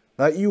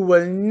 that you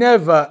will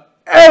never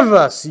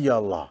ever see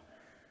Allah.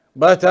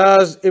 But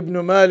as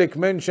Ibn Malik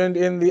mentioned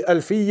in the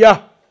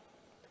Alfiyyah,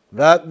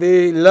 that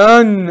the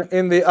lan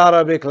in the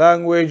Arabic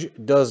language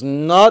does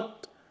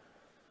not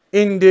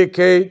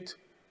indicate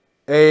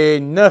a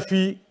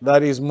nafi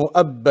that is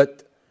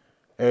mu'abbad,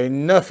 a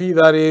nafi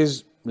that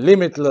is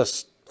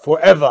limitless,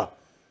 forever.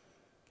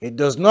 It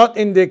does not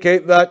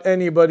indicate that.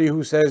 Anybody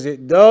who says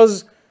it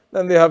does,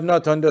 then they have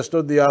not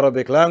understood the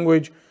Arabic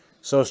language.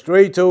 So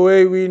straight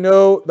away we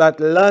know that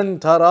lan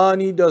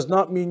tarani does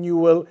not mean you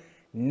will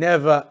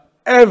never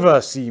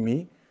ever see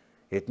me.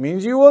 It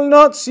means you will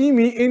not see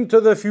me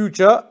into the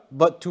future,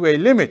 but to a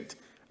limit.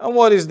 And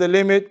what is the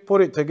limit?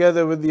 Put it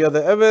together with the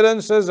other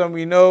evidences, and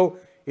we know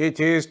it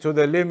is to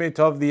the limit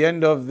of the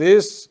end of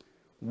this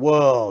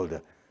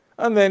world.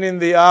 And then in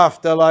the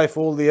afterlife,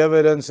 all the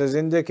evidences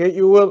indicate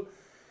you will.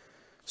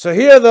 So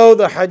here though,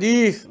 the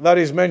hadith that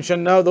is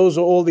mentioned now, those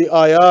are all the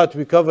ayat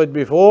we covered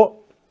before.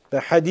 The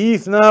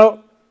hadith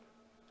now,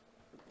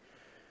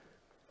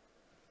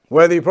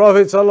 where the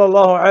Prophet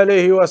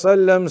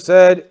ﷺ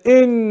said,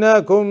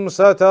 إِنَّكُمْ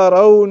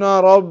سَتَرَوْنَ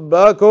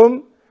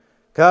رَبَّكُمْ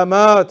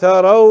كَمَا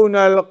تَرَوْنَ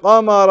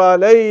الْقَمَرَ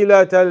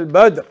لَيْلَةَ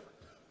الْبَدْرِ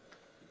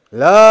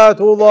لَا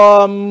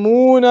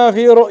تُضَامُّونَ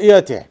فِي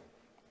رُؤْيَتِهِ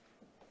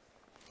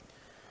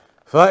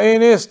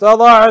فَإِنِ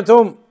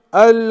اسْتَطَعْتُمْ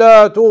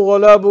أَلَّا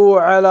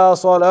تُغْلَبُوا عَلَى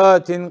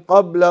صَلَاةٍ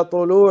قَبْلَ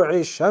طُلُوعِ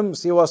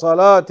الشَّمْسِ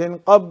وَصَلَاةٍ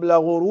قَبْلَ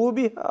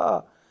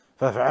غُرُوبِهَا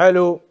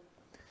فَافْعَلُوا.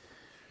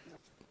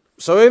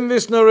 So in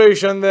this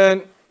narration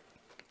then,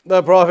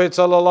 the Prophet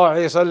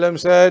ﷺ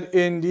said,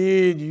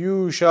 indeed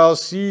you shall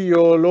see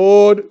your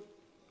Lord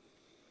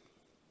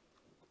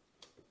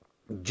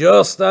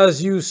just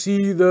as you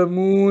see the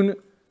moon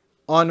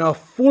on a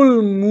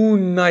full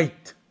moon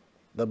night.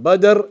 The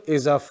Badr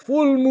is a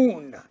full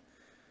moon,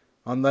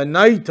 on the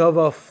night of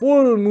a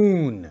full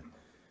moon.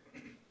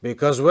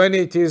 Because when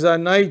it is a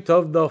night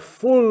of the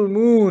full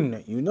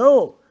moon,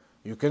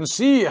 you can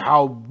see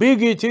how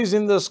big it is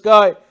in the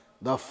sky.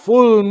 The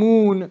full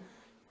moon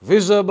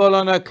visible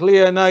on a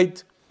clear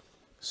night.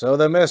 So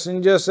the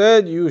Messenger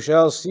said, you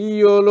shall see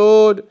your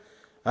Lord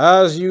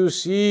as you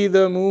see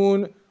the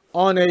moon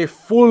on a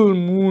full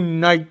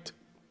moon night.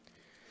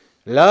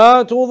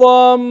 لا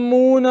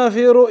تضامون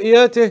في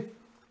رؤيته,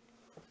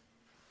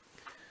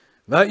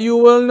 that you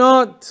will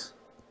not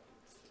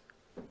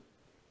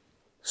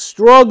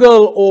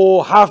struggle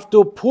or have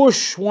to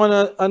push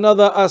one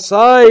another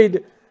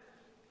aside,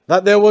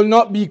 that there will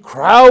not be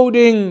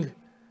crowding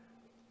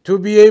to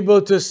be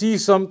able to see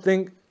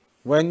something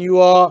when you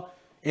are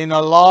in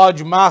a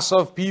large mass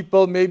of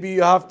people, maybe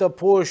you have to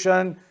push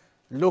and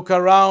look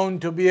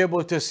around to be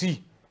able to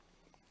see.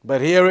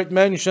 But here it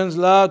mentions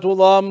لا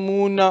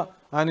تضامون,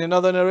 and in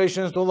other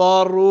narrations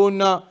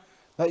تضارون,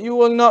 that you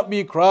will not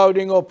be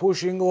crowding or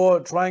pushing or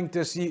trying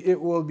to see. It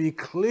will be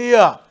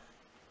clear,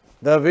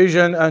 the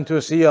vision, and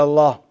to see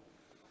Allah.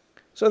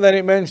 So then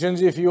it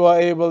mentions, if you are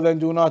able, then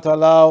do not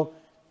allow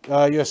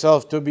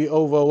yourself to be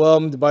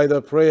overwhelmed by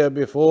the prayer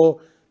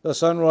before the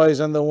sunrise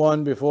and the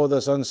one before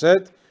the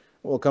sunset.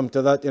 We'll come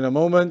to that in a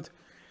moment.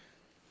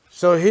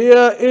 So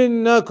here,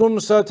 إِنَّكُمْ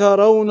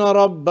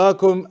سَتَرَوْنَ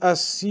رَبَّكُمْ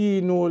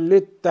السِّينُ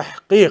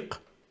لِلتَّحْقِيقِ.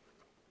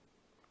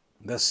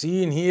 The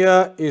scene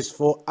here is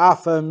for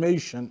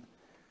affirmation,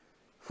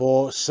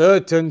 for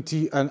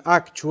certainty and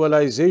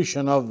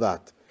actualization of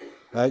that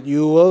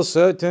you will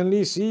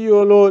certainly see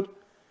your Lord.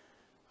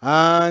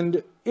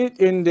 And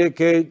it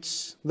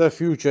indicates the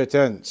future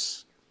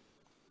tense.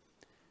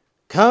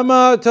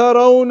 كَمَا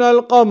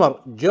تَرَوْنَ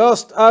الْقَمَرِ,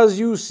 just as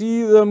you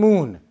see the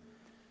moon.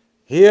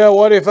 Here,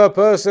 what if a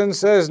person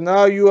says,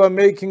 now you are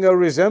making a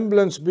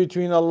resemblance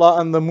between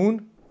Allah and the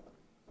moon?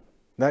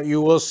 That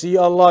you will see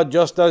Allah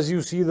just as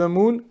you see the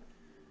moon?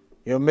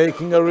 You're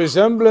making a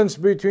resemblance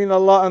between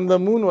Allah and the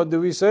moon. What do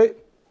we say?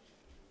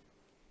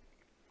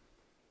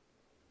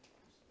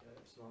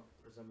 It's not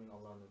resembling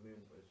Allah and the moon,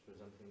 but it's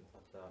resembling the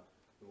fact that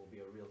it will be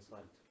a real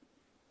sight.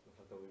 The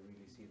fact that we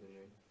really see the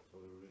moon, so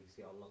we really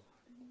see Allah.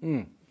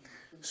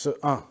 So,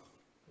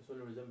 It's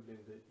only resembling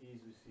the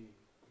ease we see,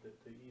 the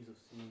ease of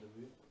seeing the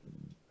moon,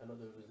 and not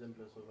the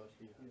resemblance of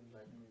actually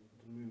like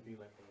the moon being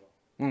like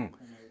Allah.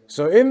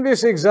 So in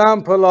this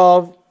example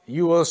of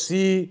you will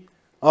see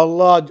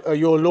Allah,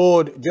 your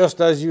Lord,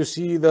 just as you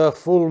see the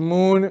full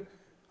moon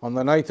on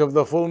the night of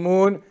the full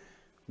moon,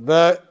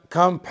 the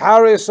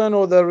comparison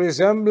or the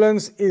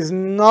resemblance is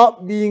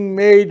not being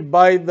made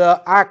by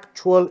the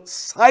actual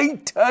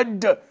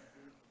sighted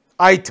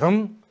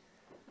item.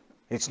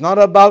 It's not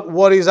about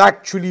what is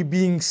actually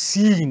being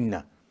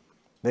seen.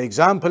 The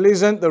example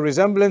isn't, the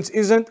resemblance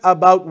isn't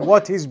about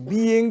what is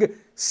being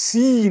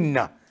seen.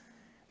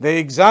 The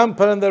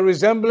example and the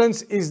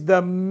resemblance is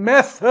the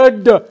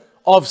method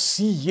of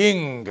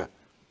seeing,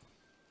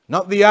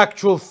 not the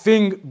actual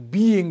thing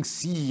being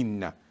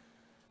seen.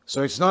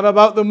 So it's not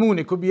about the moon,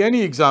 it could be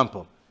any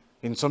example.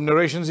 In some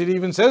narrations it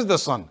even says the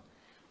sun.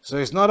 So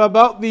it's not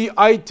about the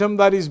item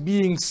that is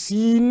being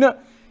seen,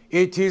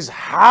 it is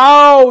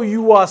how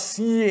you are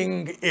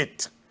seeing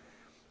it.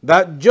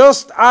 That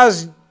just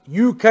as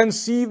you can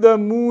see the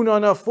moon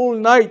on a full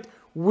night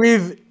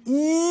with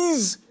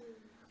ease,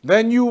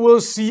 then you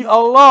will see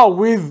Allah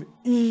with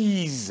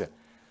ease.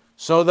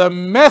 So the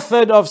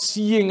method of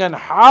seeing and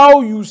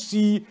how you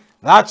see,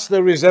 that's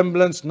the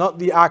resemblance, not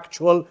the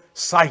actual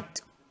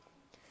sight.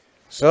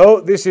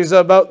 So this is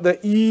about the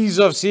ease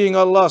of seeing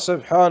Allah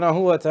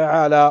subhanahu wa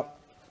ta'ala.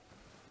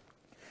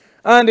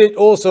 And it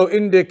also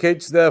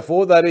indicates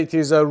therefore that it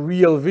is a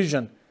real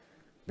vision,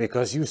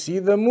 because you see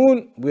the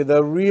moon with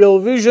a real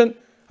vision,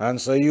 and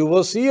so you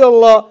will see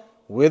Allah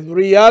with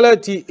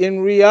reality. In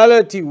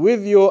reality,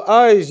 with your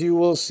eyes, you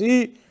will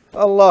see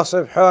Allah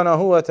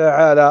subhanahu wa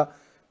ta'ala.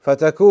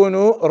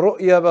 فَتَكُونُ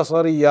رُؤْيَا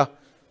بَصَرِيَّةً.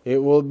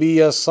 It will be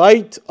a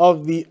sight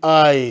of the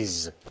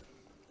eyes.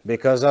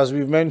 Because as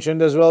we've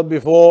mentioned as well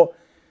before,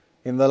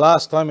 in the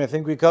last time I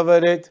think we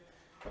covered it,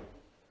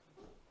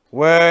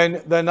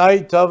 when the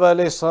night of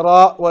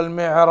Al-Isra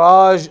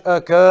wal-Mi'raj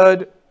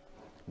occurred,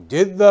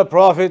 did the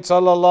Prophet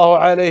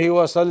sallallahu alayhi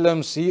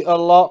wasallam see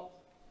Allah?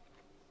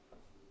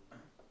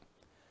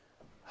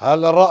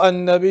 هل رأى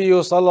النبي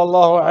صلى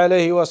الله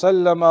عليه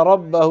وسلم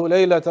ربه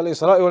ليلة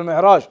الإسراء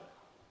والمعراج؟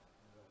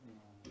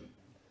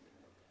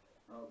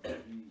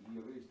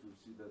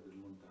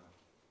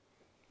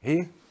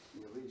 He?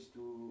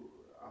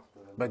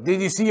 But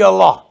did he see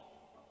Allah?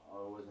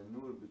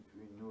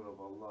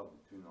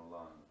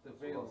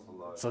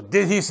 So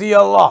did he see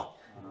Allah?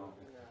 No.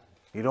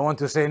 You don't want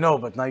to say no,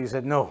 but now you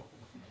said no.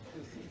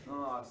 No,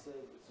 I said,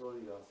 sorry,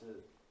 I said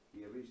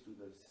he reached to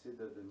the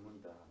Sidr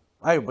al-Muntaha.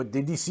 Aye, but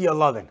did he see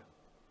Allah then?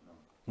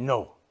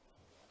 No.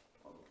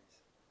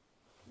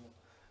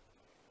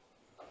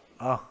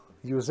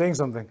 You were saying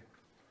something.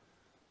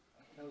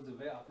 There was a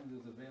veil, I think there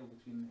was a veil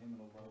between him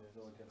and Allah.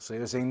 So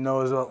you're saying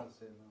no as well?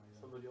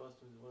 Somebody asked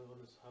him, one of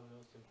the Sahabi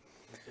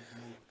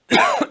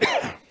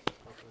asked him,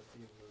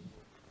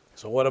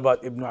 So what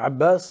about Ibn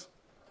Abbas?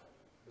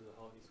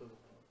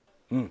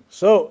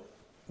 So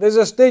there's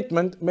a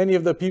statement, many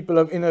of the people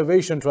of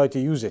innovation try to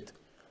use it.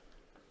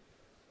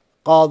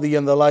 Qadi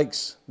and the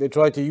likes, they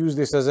try to use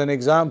this as an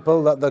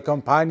example that the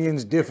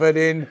companions differed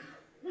in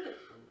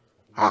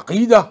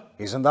Aqeedah.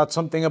 Isn't that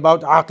something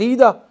about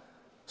Aqeedah?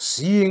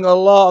 Seeing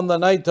Allah on the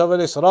night of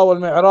Al-Isra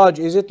wal-Mi'raj,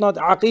 is it not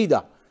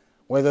Aqeedah?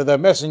 Whether the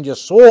messenger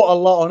saw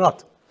Allah or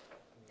not,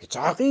 it's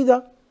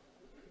Aqeedah.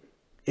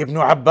 Ibn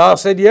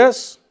Abbas said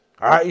yes.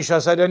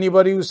 Aisha said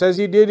anybody who says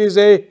he did is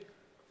a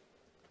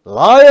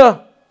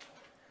liar.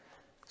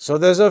 So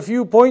there's a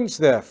few points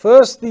there.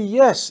 Firstly,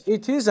 yes,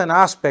 it is an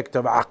aspect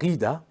of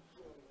Aqeedah.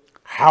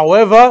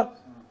 However,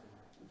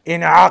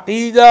 In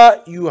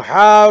Aqeedah, you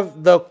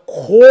have the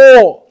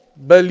core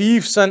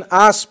beliefs and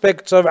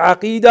aspects of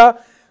Aqeedah,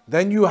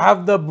 then you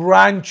have the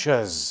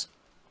branches,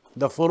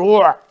 the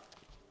furu'.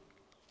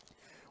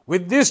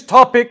 With this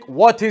topic,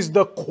 what is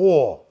the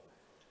core?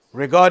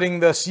 Regarding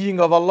the seeing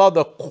of Allah,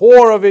 the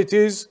core of it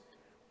is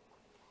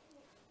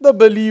the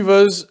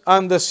believers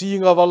and the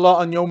seeing of Allah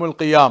on Yawm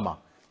al-Qiyamah.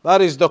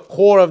 That is the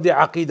core of the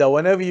Aqeedah.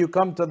 Whenever you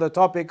come to the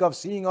topic of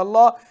seeing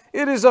Allah,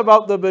 it is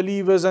about the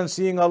believers and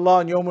seeing Allah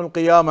on Yawm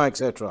al-Qiyamah,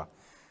 etc.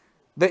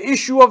 The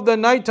issue of the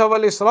night of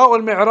Al-Isra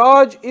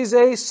wal-Mi'raj is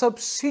a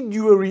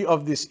subsidiary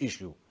of this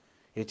issue.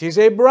 It is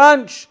a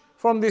branch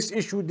from this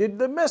issue. Did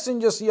the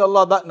messenger see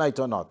Allah that night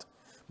or not?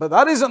 But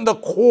that isn't the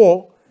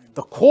core.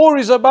 The core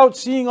is about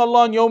seeing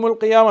Allah on Yawm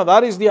al-Qiyamah.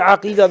 That is the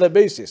Aqeedah, the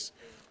basis.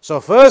 So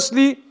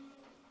firstly,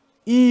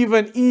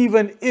 even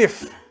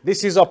if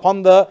this is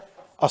upon the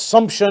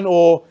assumption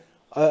or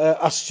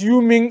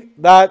assuming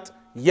that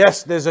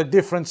yes, there's a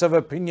difference of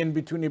opinion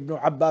between Ibn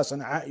Abbas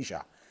and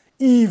Aisha.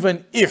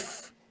 Even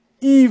if,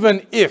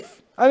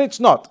 and it's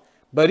not,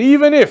 but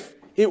even if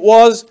it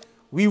was,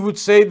 we would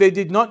say they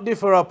did not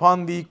differ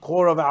upon the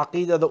core of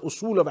Aqeedah, the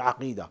usul of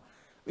Aqeedah.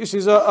 This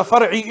is a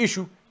far'i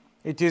issue.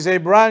 It is a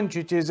branch,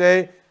 it is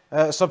a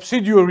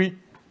subsidiary.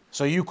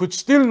 So you could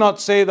still not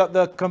say that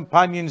the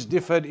companions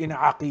differed in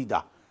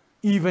Aqeedah,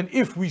 even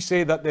if we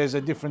say that there's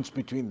a difference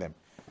between them.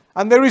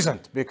 And there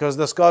isn't, because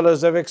the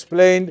scholars have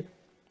explained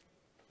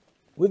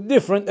with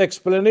different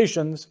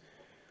explanations.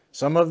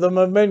 Some of them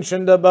have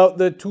mentioned about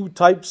the two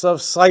types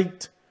of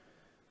sight.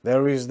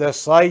 There is the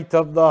sight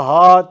of the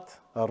heart,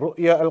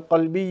 ru'ya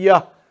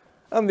al-qalbiyah,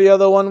 and the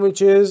other one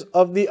which is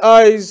of the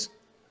eyes,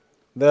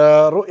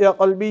 the ru'ya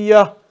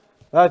qalbiyah,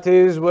 that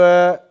is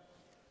where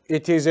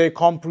it is a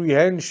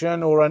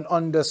comprehension or an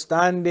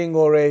understanding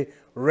or a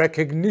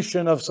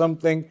recognition of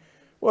something,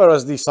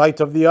 whereas the sight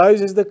of the eyes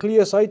is the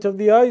clear sight of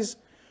the eyes.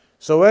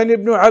 So when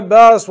Ibn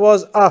Abbas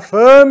was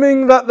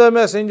affirming that the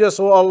messenger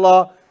saw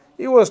Allah,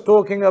 he was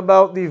talking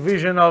about the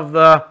vision of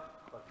the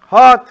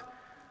heart.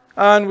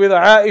 And with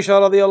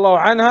Aisha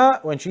radiallahu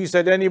anha, when she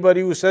said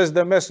anybody who says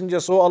the messenger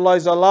saw Allah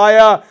is a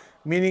liar,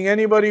 meaning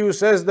anybody who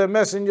says the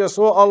messenger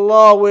saw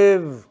Allah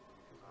with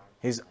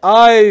his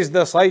eyes,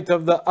 the sight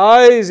of the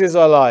eyes is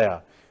a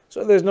liar.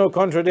 So there's no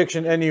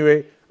contradiction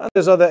anyway, and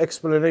there's other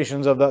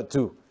explanations of that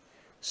too.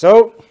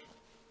 So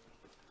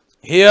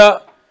here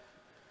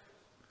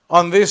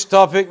on this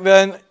topic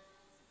then,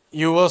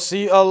 you will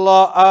see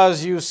Allah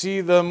as you see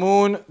the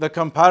moon. The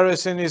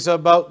comparison is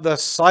about the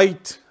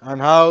sight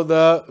and how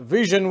the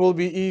vision will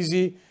be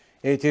easy.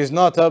 It is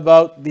not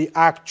about the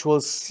actual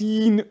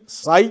seen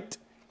sight.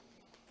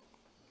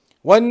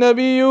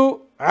 والنبي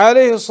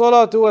عليه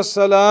الصلاة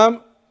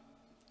والسلام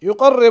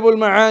يقرب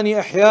المعاني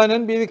أحيانا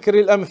بذكر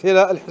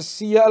الأمثلة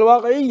الحسية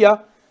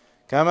الواقعية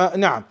كما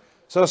نعم.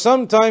 So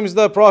sometimes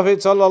the Prophet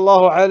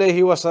sallallahu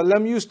alaihi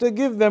wasallam used to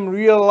give them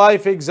real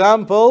life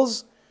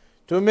examples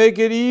to make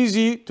it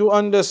easy to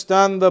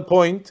understand the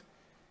point.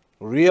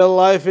 Real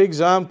life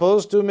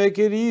examples to make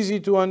it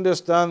easy to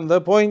understand the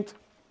point.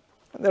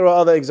 And there are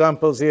other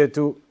examples here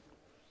too.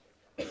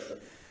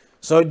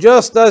 So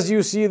just as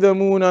you see the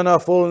moon on a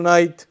full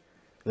night,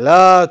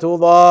 لا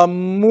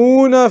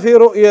تضامون في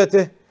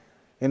رؤيته.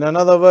 In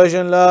another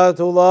version, لا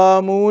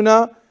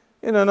تضامون.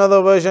 In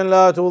another version,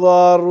 لا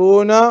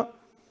تضارون.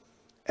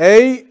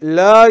 أي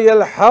لا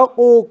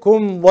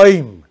يلحقكم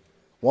ضيم.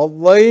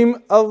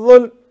 والضيم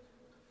الظل.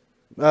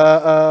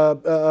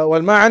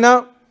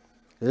 والمعنى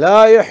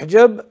لا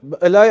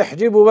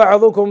يحجب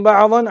بعضكم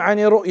بعضا عن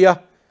رؤية.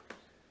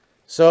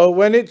 So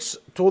when it's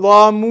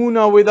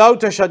تضامون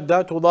without a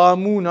shadda,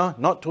 تضامون,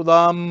 not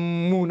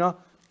تضامون,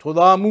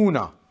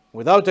 تضامون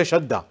without a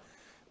shadda,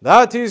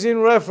 that is in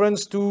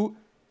reference to,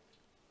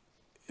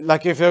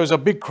 like if there was a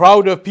big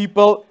crowd of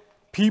people,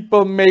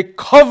 people may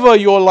cover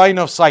your line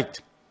of sight.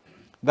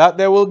 That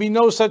there will be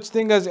no such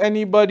thing as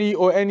anybody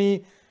or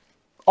any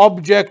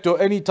object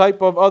or any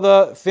type of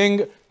other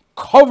thing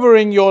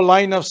covering your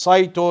line of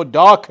sight or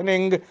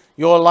darkening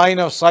your line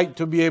of sight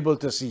to be able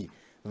to see.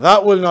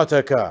 That will not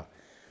occur.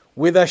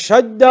 With a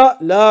shadda,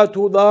 لا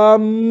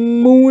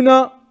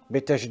تضامون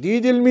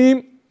بتشديد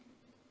الميم,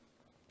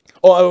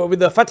 or with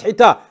the فتح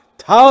تا,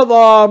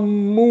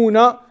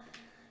 تضامون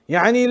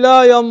يعني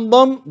لا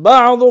ينضم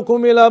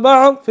بعضكم إلى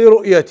بعض في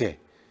رؤيته.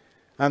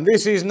 And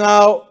this is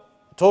now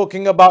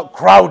talking about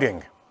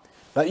crowding.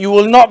 That you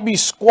will not be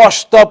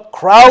squashed up,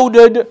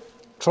 crowded,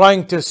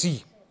 trying to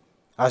see.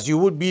 As you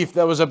would be if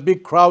there was a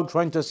big crowd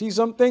trying to see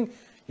something.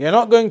 You're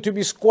not going to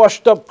be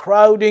squashed up,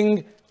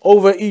 crowding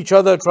over each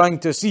other trying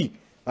to see.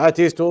 That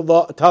is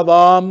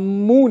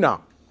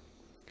تضامون.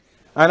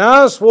 And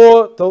as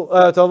for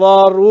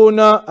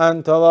تضارون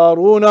and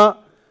تضارون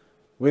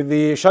with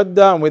the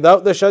shadda and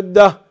without the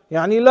shadda,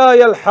 يعني لا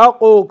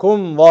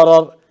يلحقكم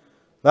ضرر.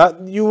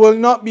 That you will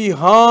not be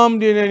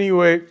harmed in any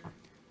way.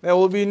 There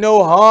will be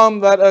no harm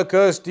that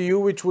occurs to you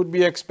which would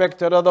be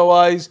expected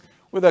otherwise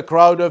with a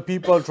crowd of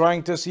people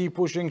trying to see,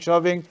 pushing,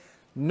 shoving.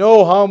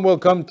 No harm will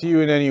come to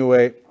you in any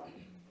way.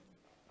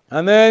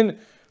 And then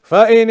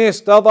فَإِنِ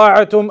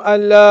اسْتَطَعْتُمْ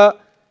أَلَّا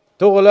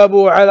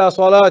تغلبوا على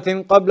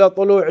صلاة قبل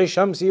طلوع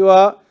الشمس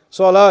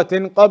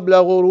وصلاة قبل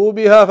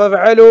غروبها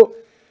فافعلوا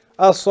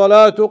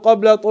الصلاة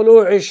قبل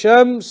طلوع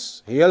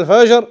الشمس هي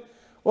الفجر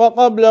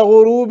وقبل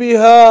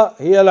غروبها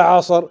هي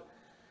العصر.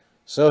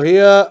 So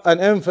here an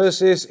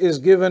emphasis is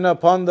given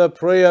upon the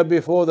prayer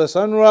before the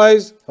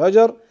sunrise,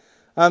 Fajr,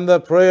 and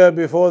the prayer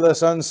before the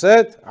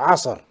sunset,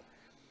 Asr.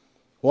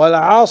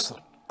 وَالْعَصْرِ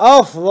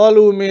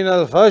أَفْضَلُ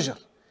مِنَ الْفَجْرِ.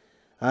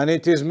 And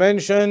it is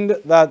mentioned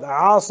that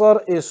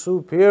Asr is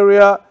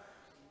superior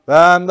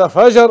than the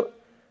Fajr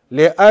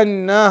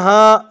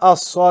لأنها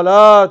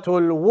الصلاة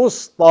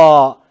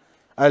الوسطى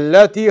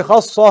التي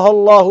خصها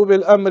الله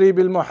بالأمر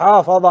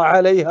بالمحافظة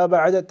عليها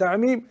بعد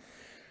التعميم.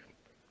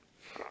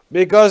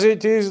 Because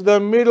it is the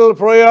middle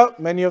prayer.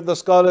 Many of the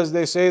scholars,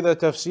 they say the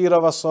tafsir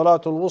of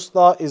as-salatul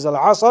wusta is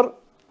al-asr,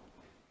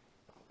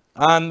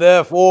 and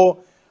therefore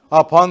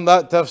upon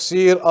that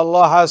tafsir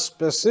Allah has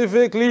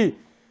specifically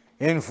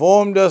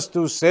informed us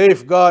to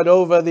safeguard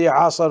over the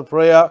asr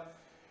prayer.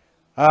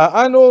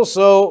 And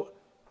also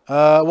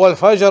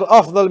wal-fajr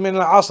afdal min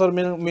al-asr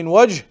min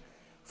wajh.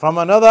 From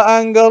another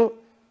angle,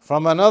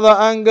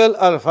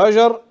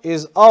 al-fajr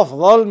is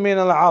afdal min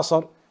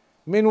al-asr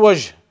min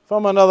wajh.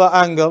 From another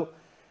angle.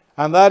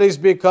 And that is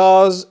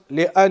because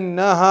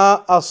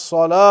لأنها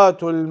الصلاة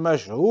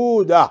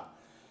المشهودة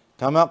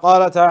كما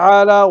قال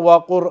تعالى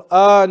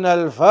وقرآن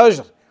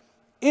الفجر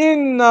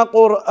إن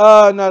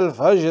قرآن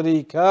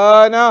الفجر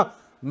كان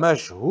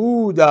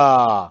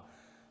مشهودا.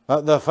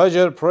 That the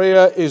Fajr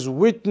prayer is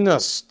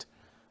witnessed.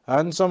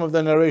 And some of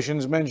the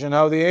narrations mention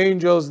how the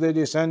angels, they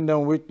descend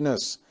and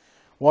witness.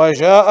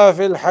 وجاء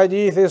في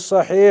الحديث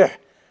الصحيح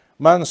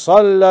من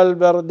صلى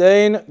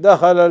البردين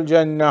دخل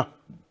الجنة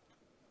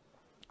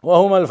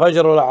وهما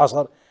الفجر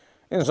والعصر.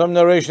 In some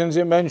narrations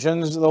it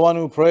mentions the one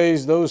who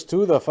prays those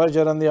two, the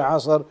Fajr and the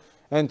Asr,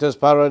 enters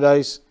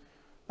paradise.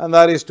 And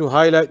that is to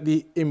highlight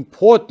the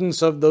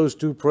importance of those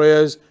two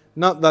prayers,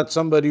 not that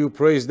somebody who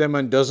prays them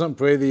and doesn't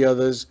pray the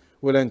others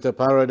will enter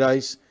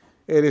paradise.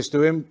 It is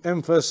to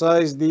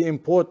emphasize the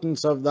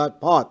importance of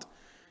that part.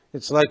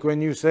 It's like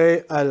when you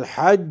say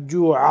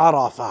Al-Hajju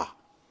Arafah.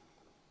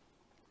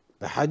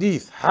 The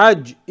hadith,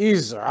 Hajj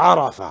is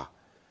Arafah.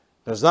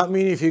 Does that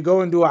mean if you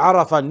go and do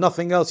Arafah,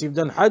 nothing else, you've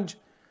done Hajj?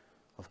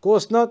 Of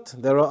course not.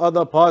 There are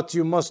other parts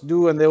you must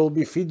do, and there will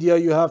be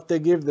fidya you have to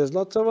give. There's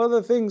lots of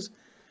other things.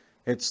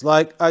 It's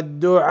like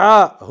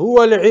ad-du'a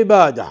huwa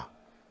al-ibadah.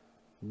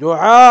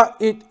 Dua,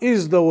 it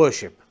is the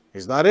worship.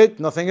 Is that it?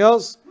 Nothing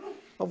else?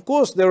 Of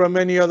course there are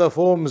many other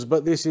forms,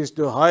 but this is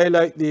to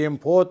highlight the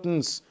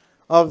importance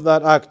of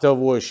that act of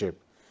worship.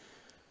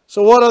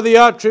 So what are the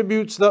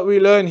attributes that we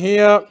learn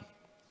here?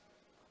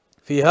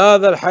 في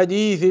هذا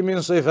الحديث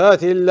من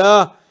صفات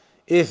الله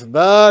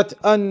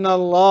إثبات أن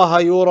الله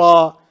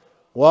يرى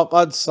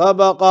وقد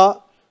سبق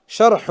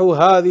شرح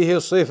هذه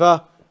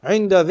الصفة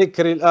عند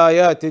ذكر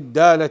الآيات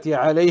الدالة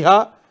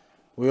عليها.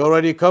 We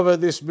already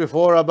covered this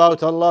before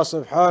about Allah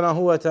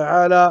subhanahu wa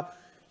ta'ala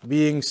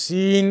being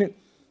seen,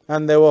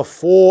 and there were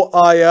 4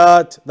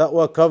 ayat that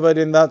were covered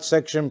in that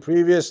section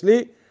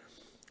previously.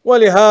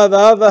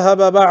 ولهذا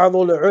ذهب بعض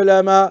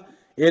العلماء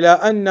إلى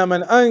أن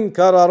من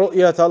أنكر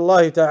رؤية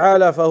الله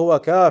تعالى فهو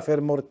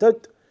كافر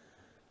مرتد.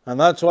 And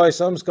that's why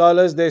some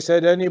scholars, they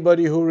said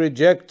anybody who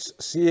rejects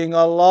seeing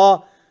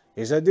Allah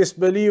is a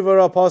disbeliever,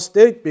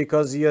 apostate,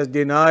 because he has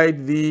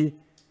denied the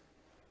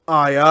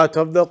ayat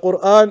of the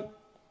Quran.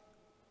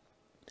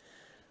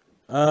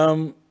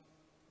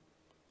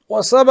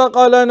 وسبق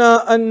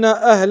لنا أن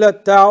أهل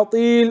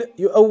التعطيل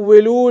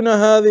يؤولون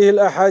هذه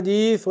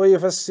الأحاديث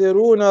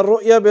ويفسرون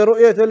الرؤية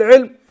برؤية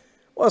العلم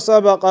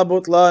وسبق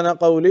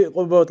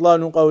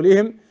بطلان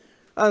قولهم.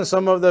 And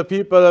some of the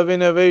people of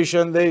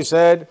innovation, they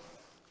said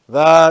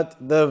that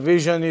the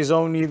vision is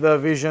only the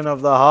vision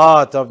of the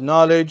heart, of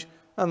knowledge,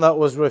 and that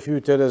was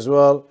refuted as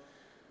well.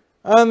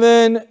 And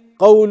then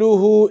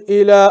قوله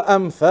إلى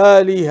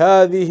أمثال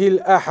هذه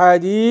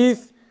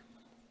الأحاديث,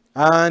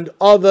 and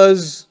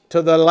others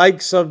to the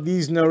likes of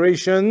these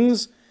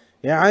narrations.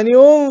 يعني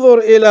انظر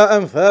إلى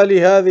أمثال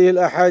هذه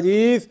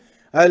الأحاديث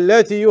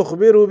التي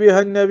يخبر بها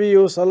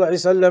النبي صلى الله عليه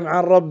وسلم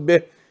عن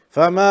ربه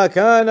فما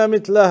كان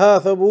مثلها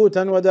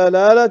ثبوتا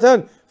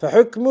ودلالة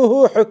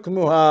فحكمه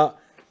حكمها.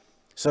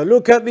 So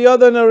look at the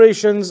other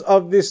narrations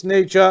of this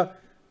nature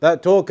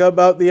that talk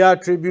about the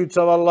attributes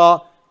of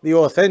Allah, the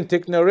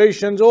authentic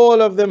narrations,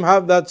 all of them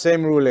have that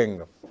same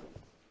ruling.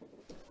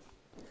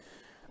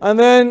 And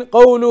then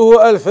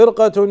قوله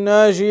الفرقة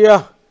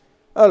الناجية.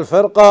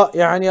 الفرقة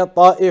يعني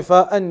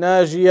الطائفة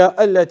الناجية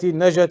التي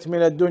نجت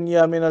من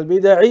الدنيا من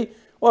البدع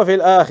وفي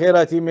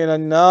الآخرة من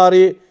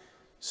النار.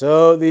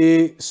 So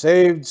the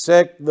saved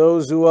sect,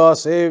 those who are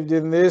saved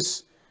in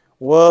this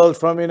world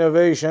from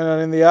innovation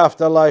and in the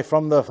afterlife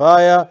from the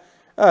fire,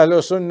 أهل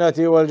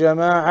السنة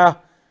والجماعة,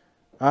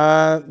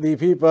 and the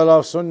people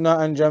of Sunnah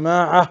and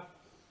Jama'ah,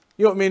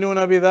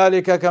 يؤمنون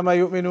بذلك كما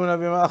يؤمنون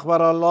بما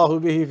أخبر الله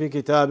به في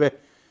كتابه.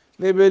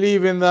 They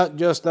believe in that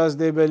just as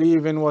they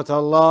believe in what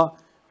Allah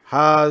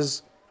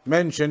has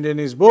mentioned in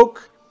His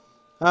book.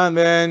 And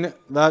then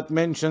that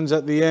mentions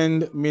at the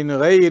end من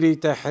غير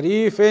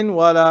تحريف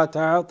ولا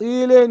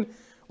تعطيل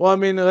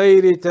ومن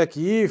غير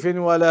تكييف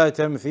ولا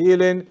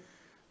تمثيل.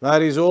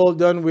 That is all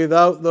done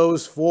without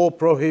those four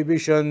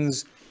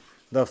prohibitions.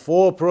 The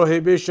four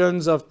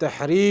prohibitions of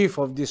tahrif,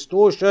 of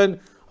distortion,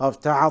 of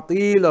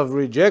ta'atil, of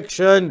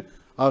rejection,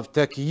 of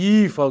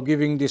takyif, of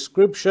giving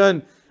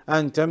description,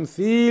 and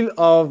tamthil,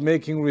 of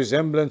making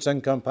resemblance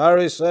and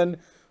comparison.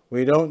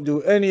 We don't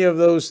do any of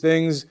those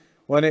things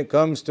when it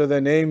comes to the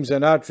names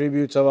and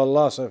attributes of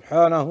Allah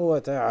subhanahu wa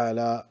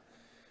ta'ala.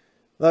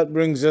 That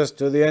brings us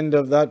to the end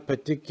of that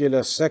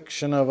particular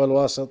section of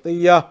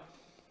Al-Wasitiyyah.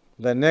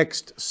 The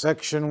next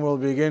section we'll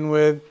begin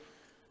with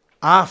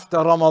after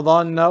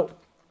Ramadan now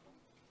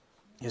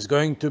is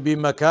going to be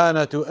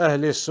مكانة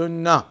أهل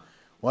السنة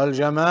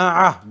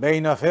والجماعة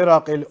بين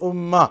فرق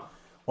الأمة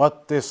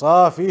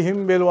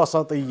واتصافهم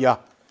بالوسطية.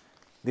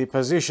 The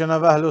position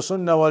of Ahlul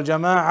Sunnah wal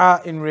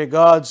Jama'ah in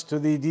regards to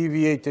the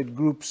deviated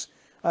groups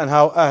and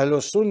how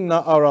Ahlul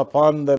Sunnah are upon the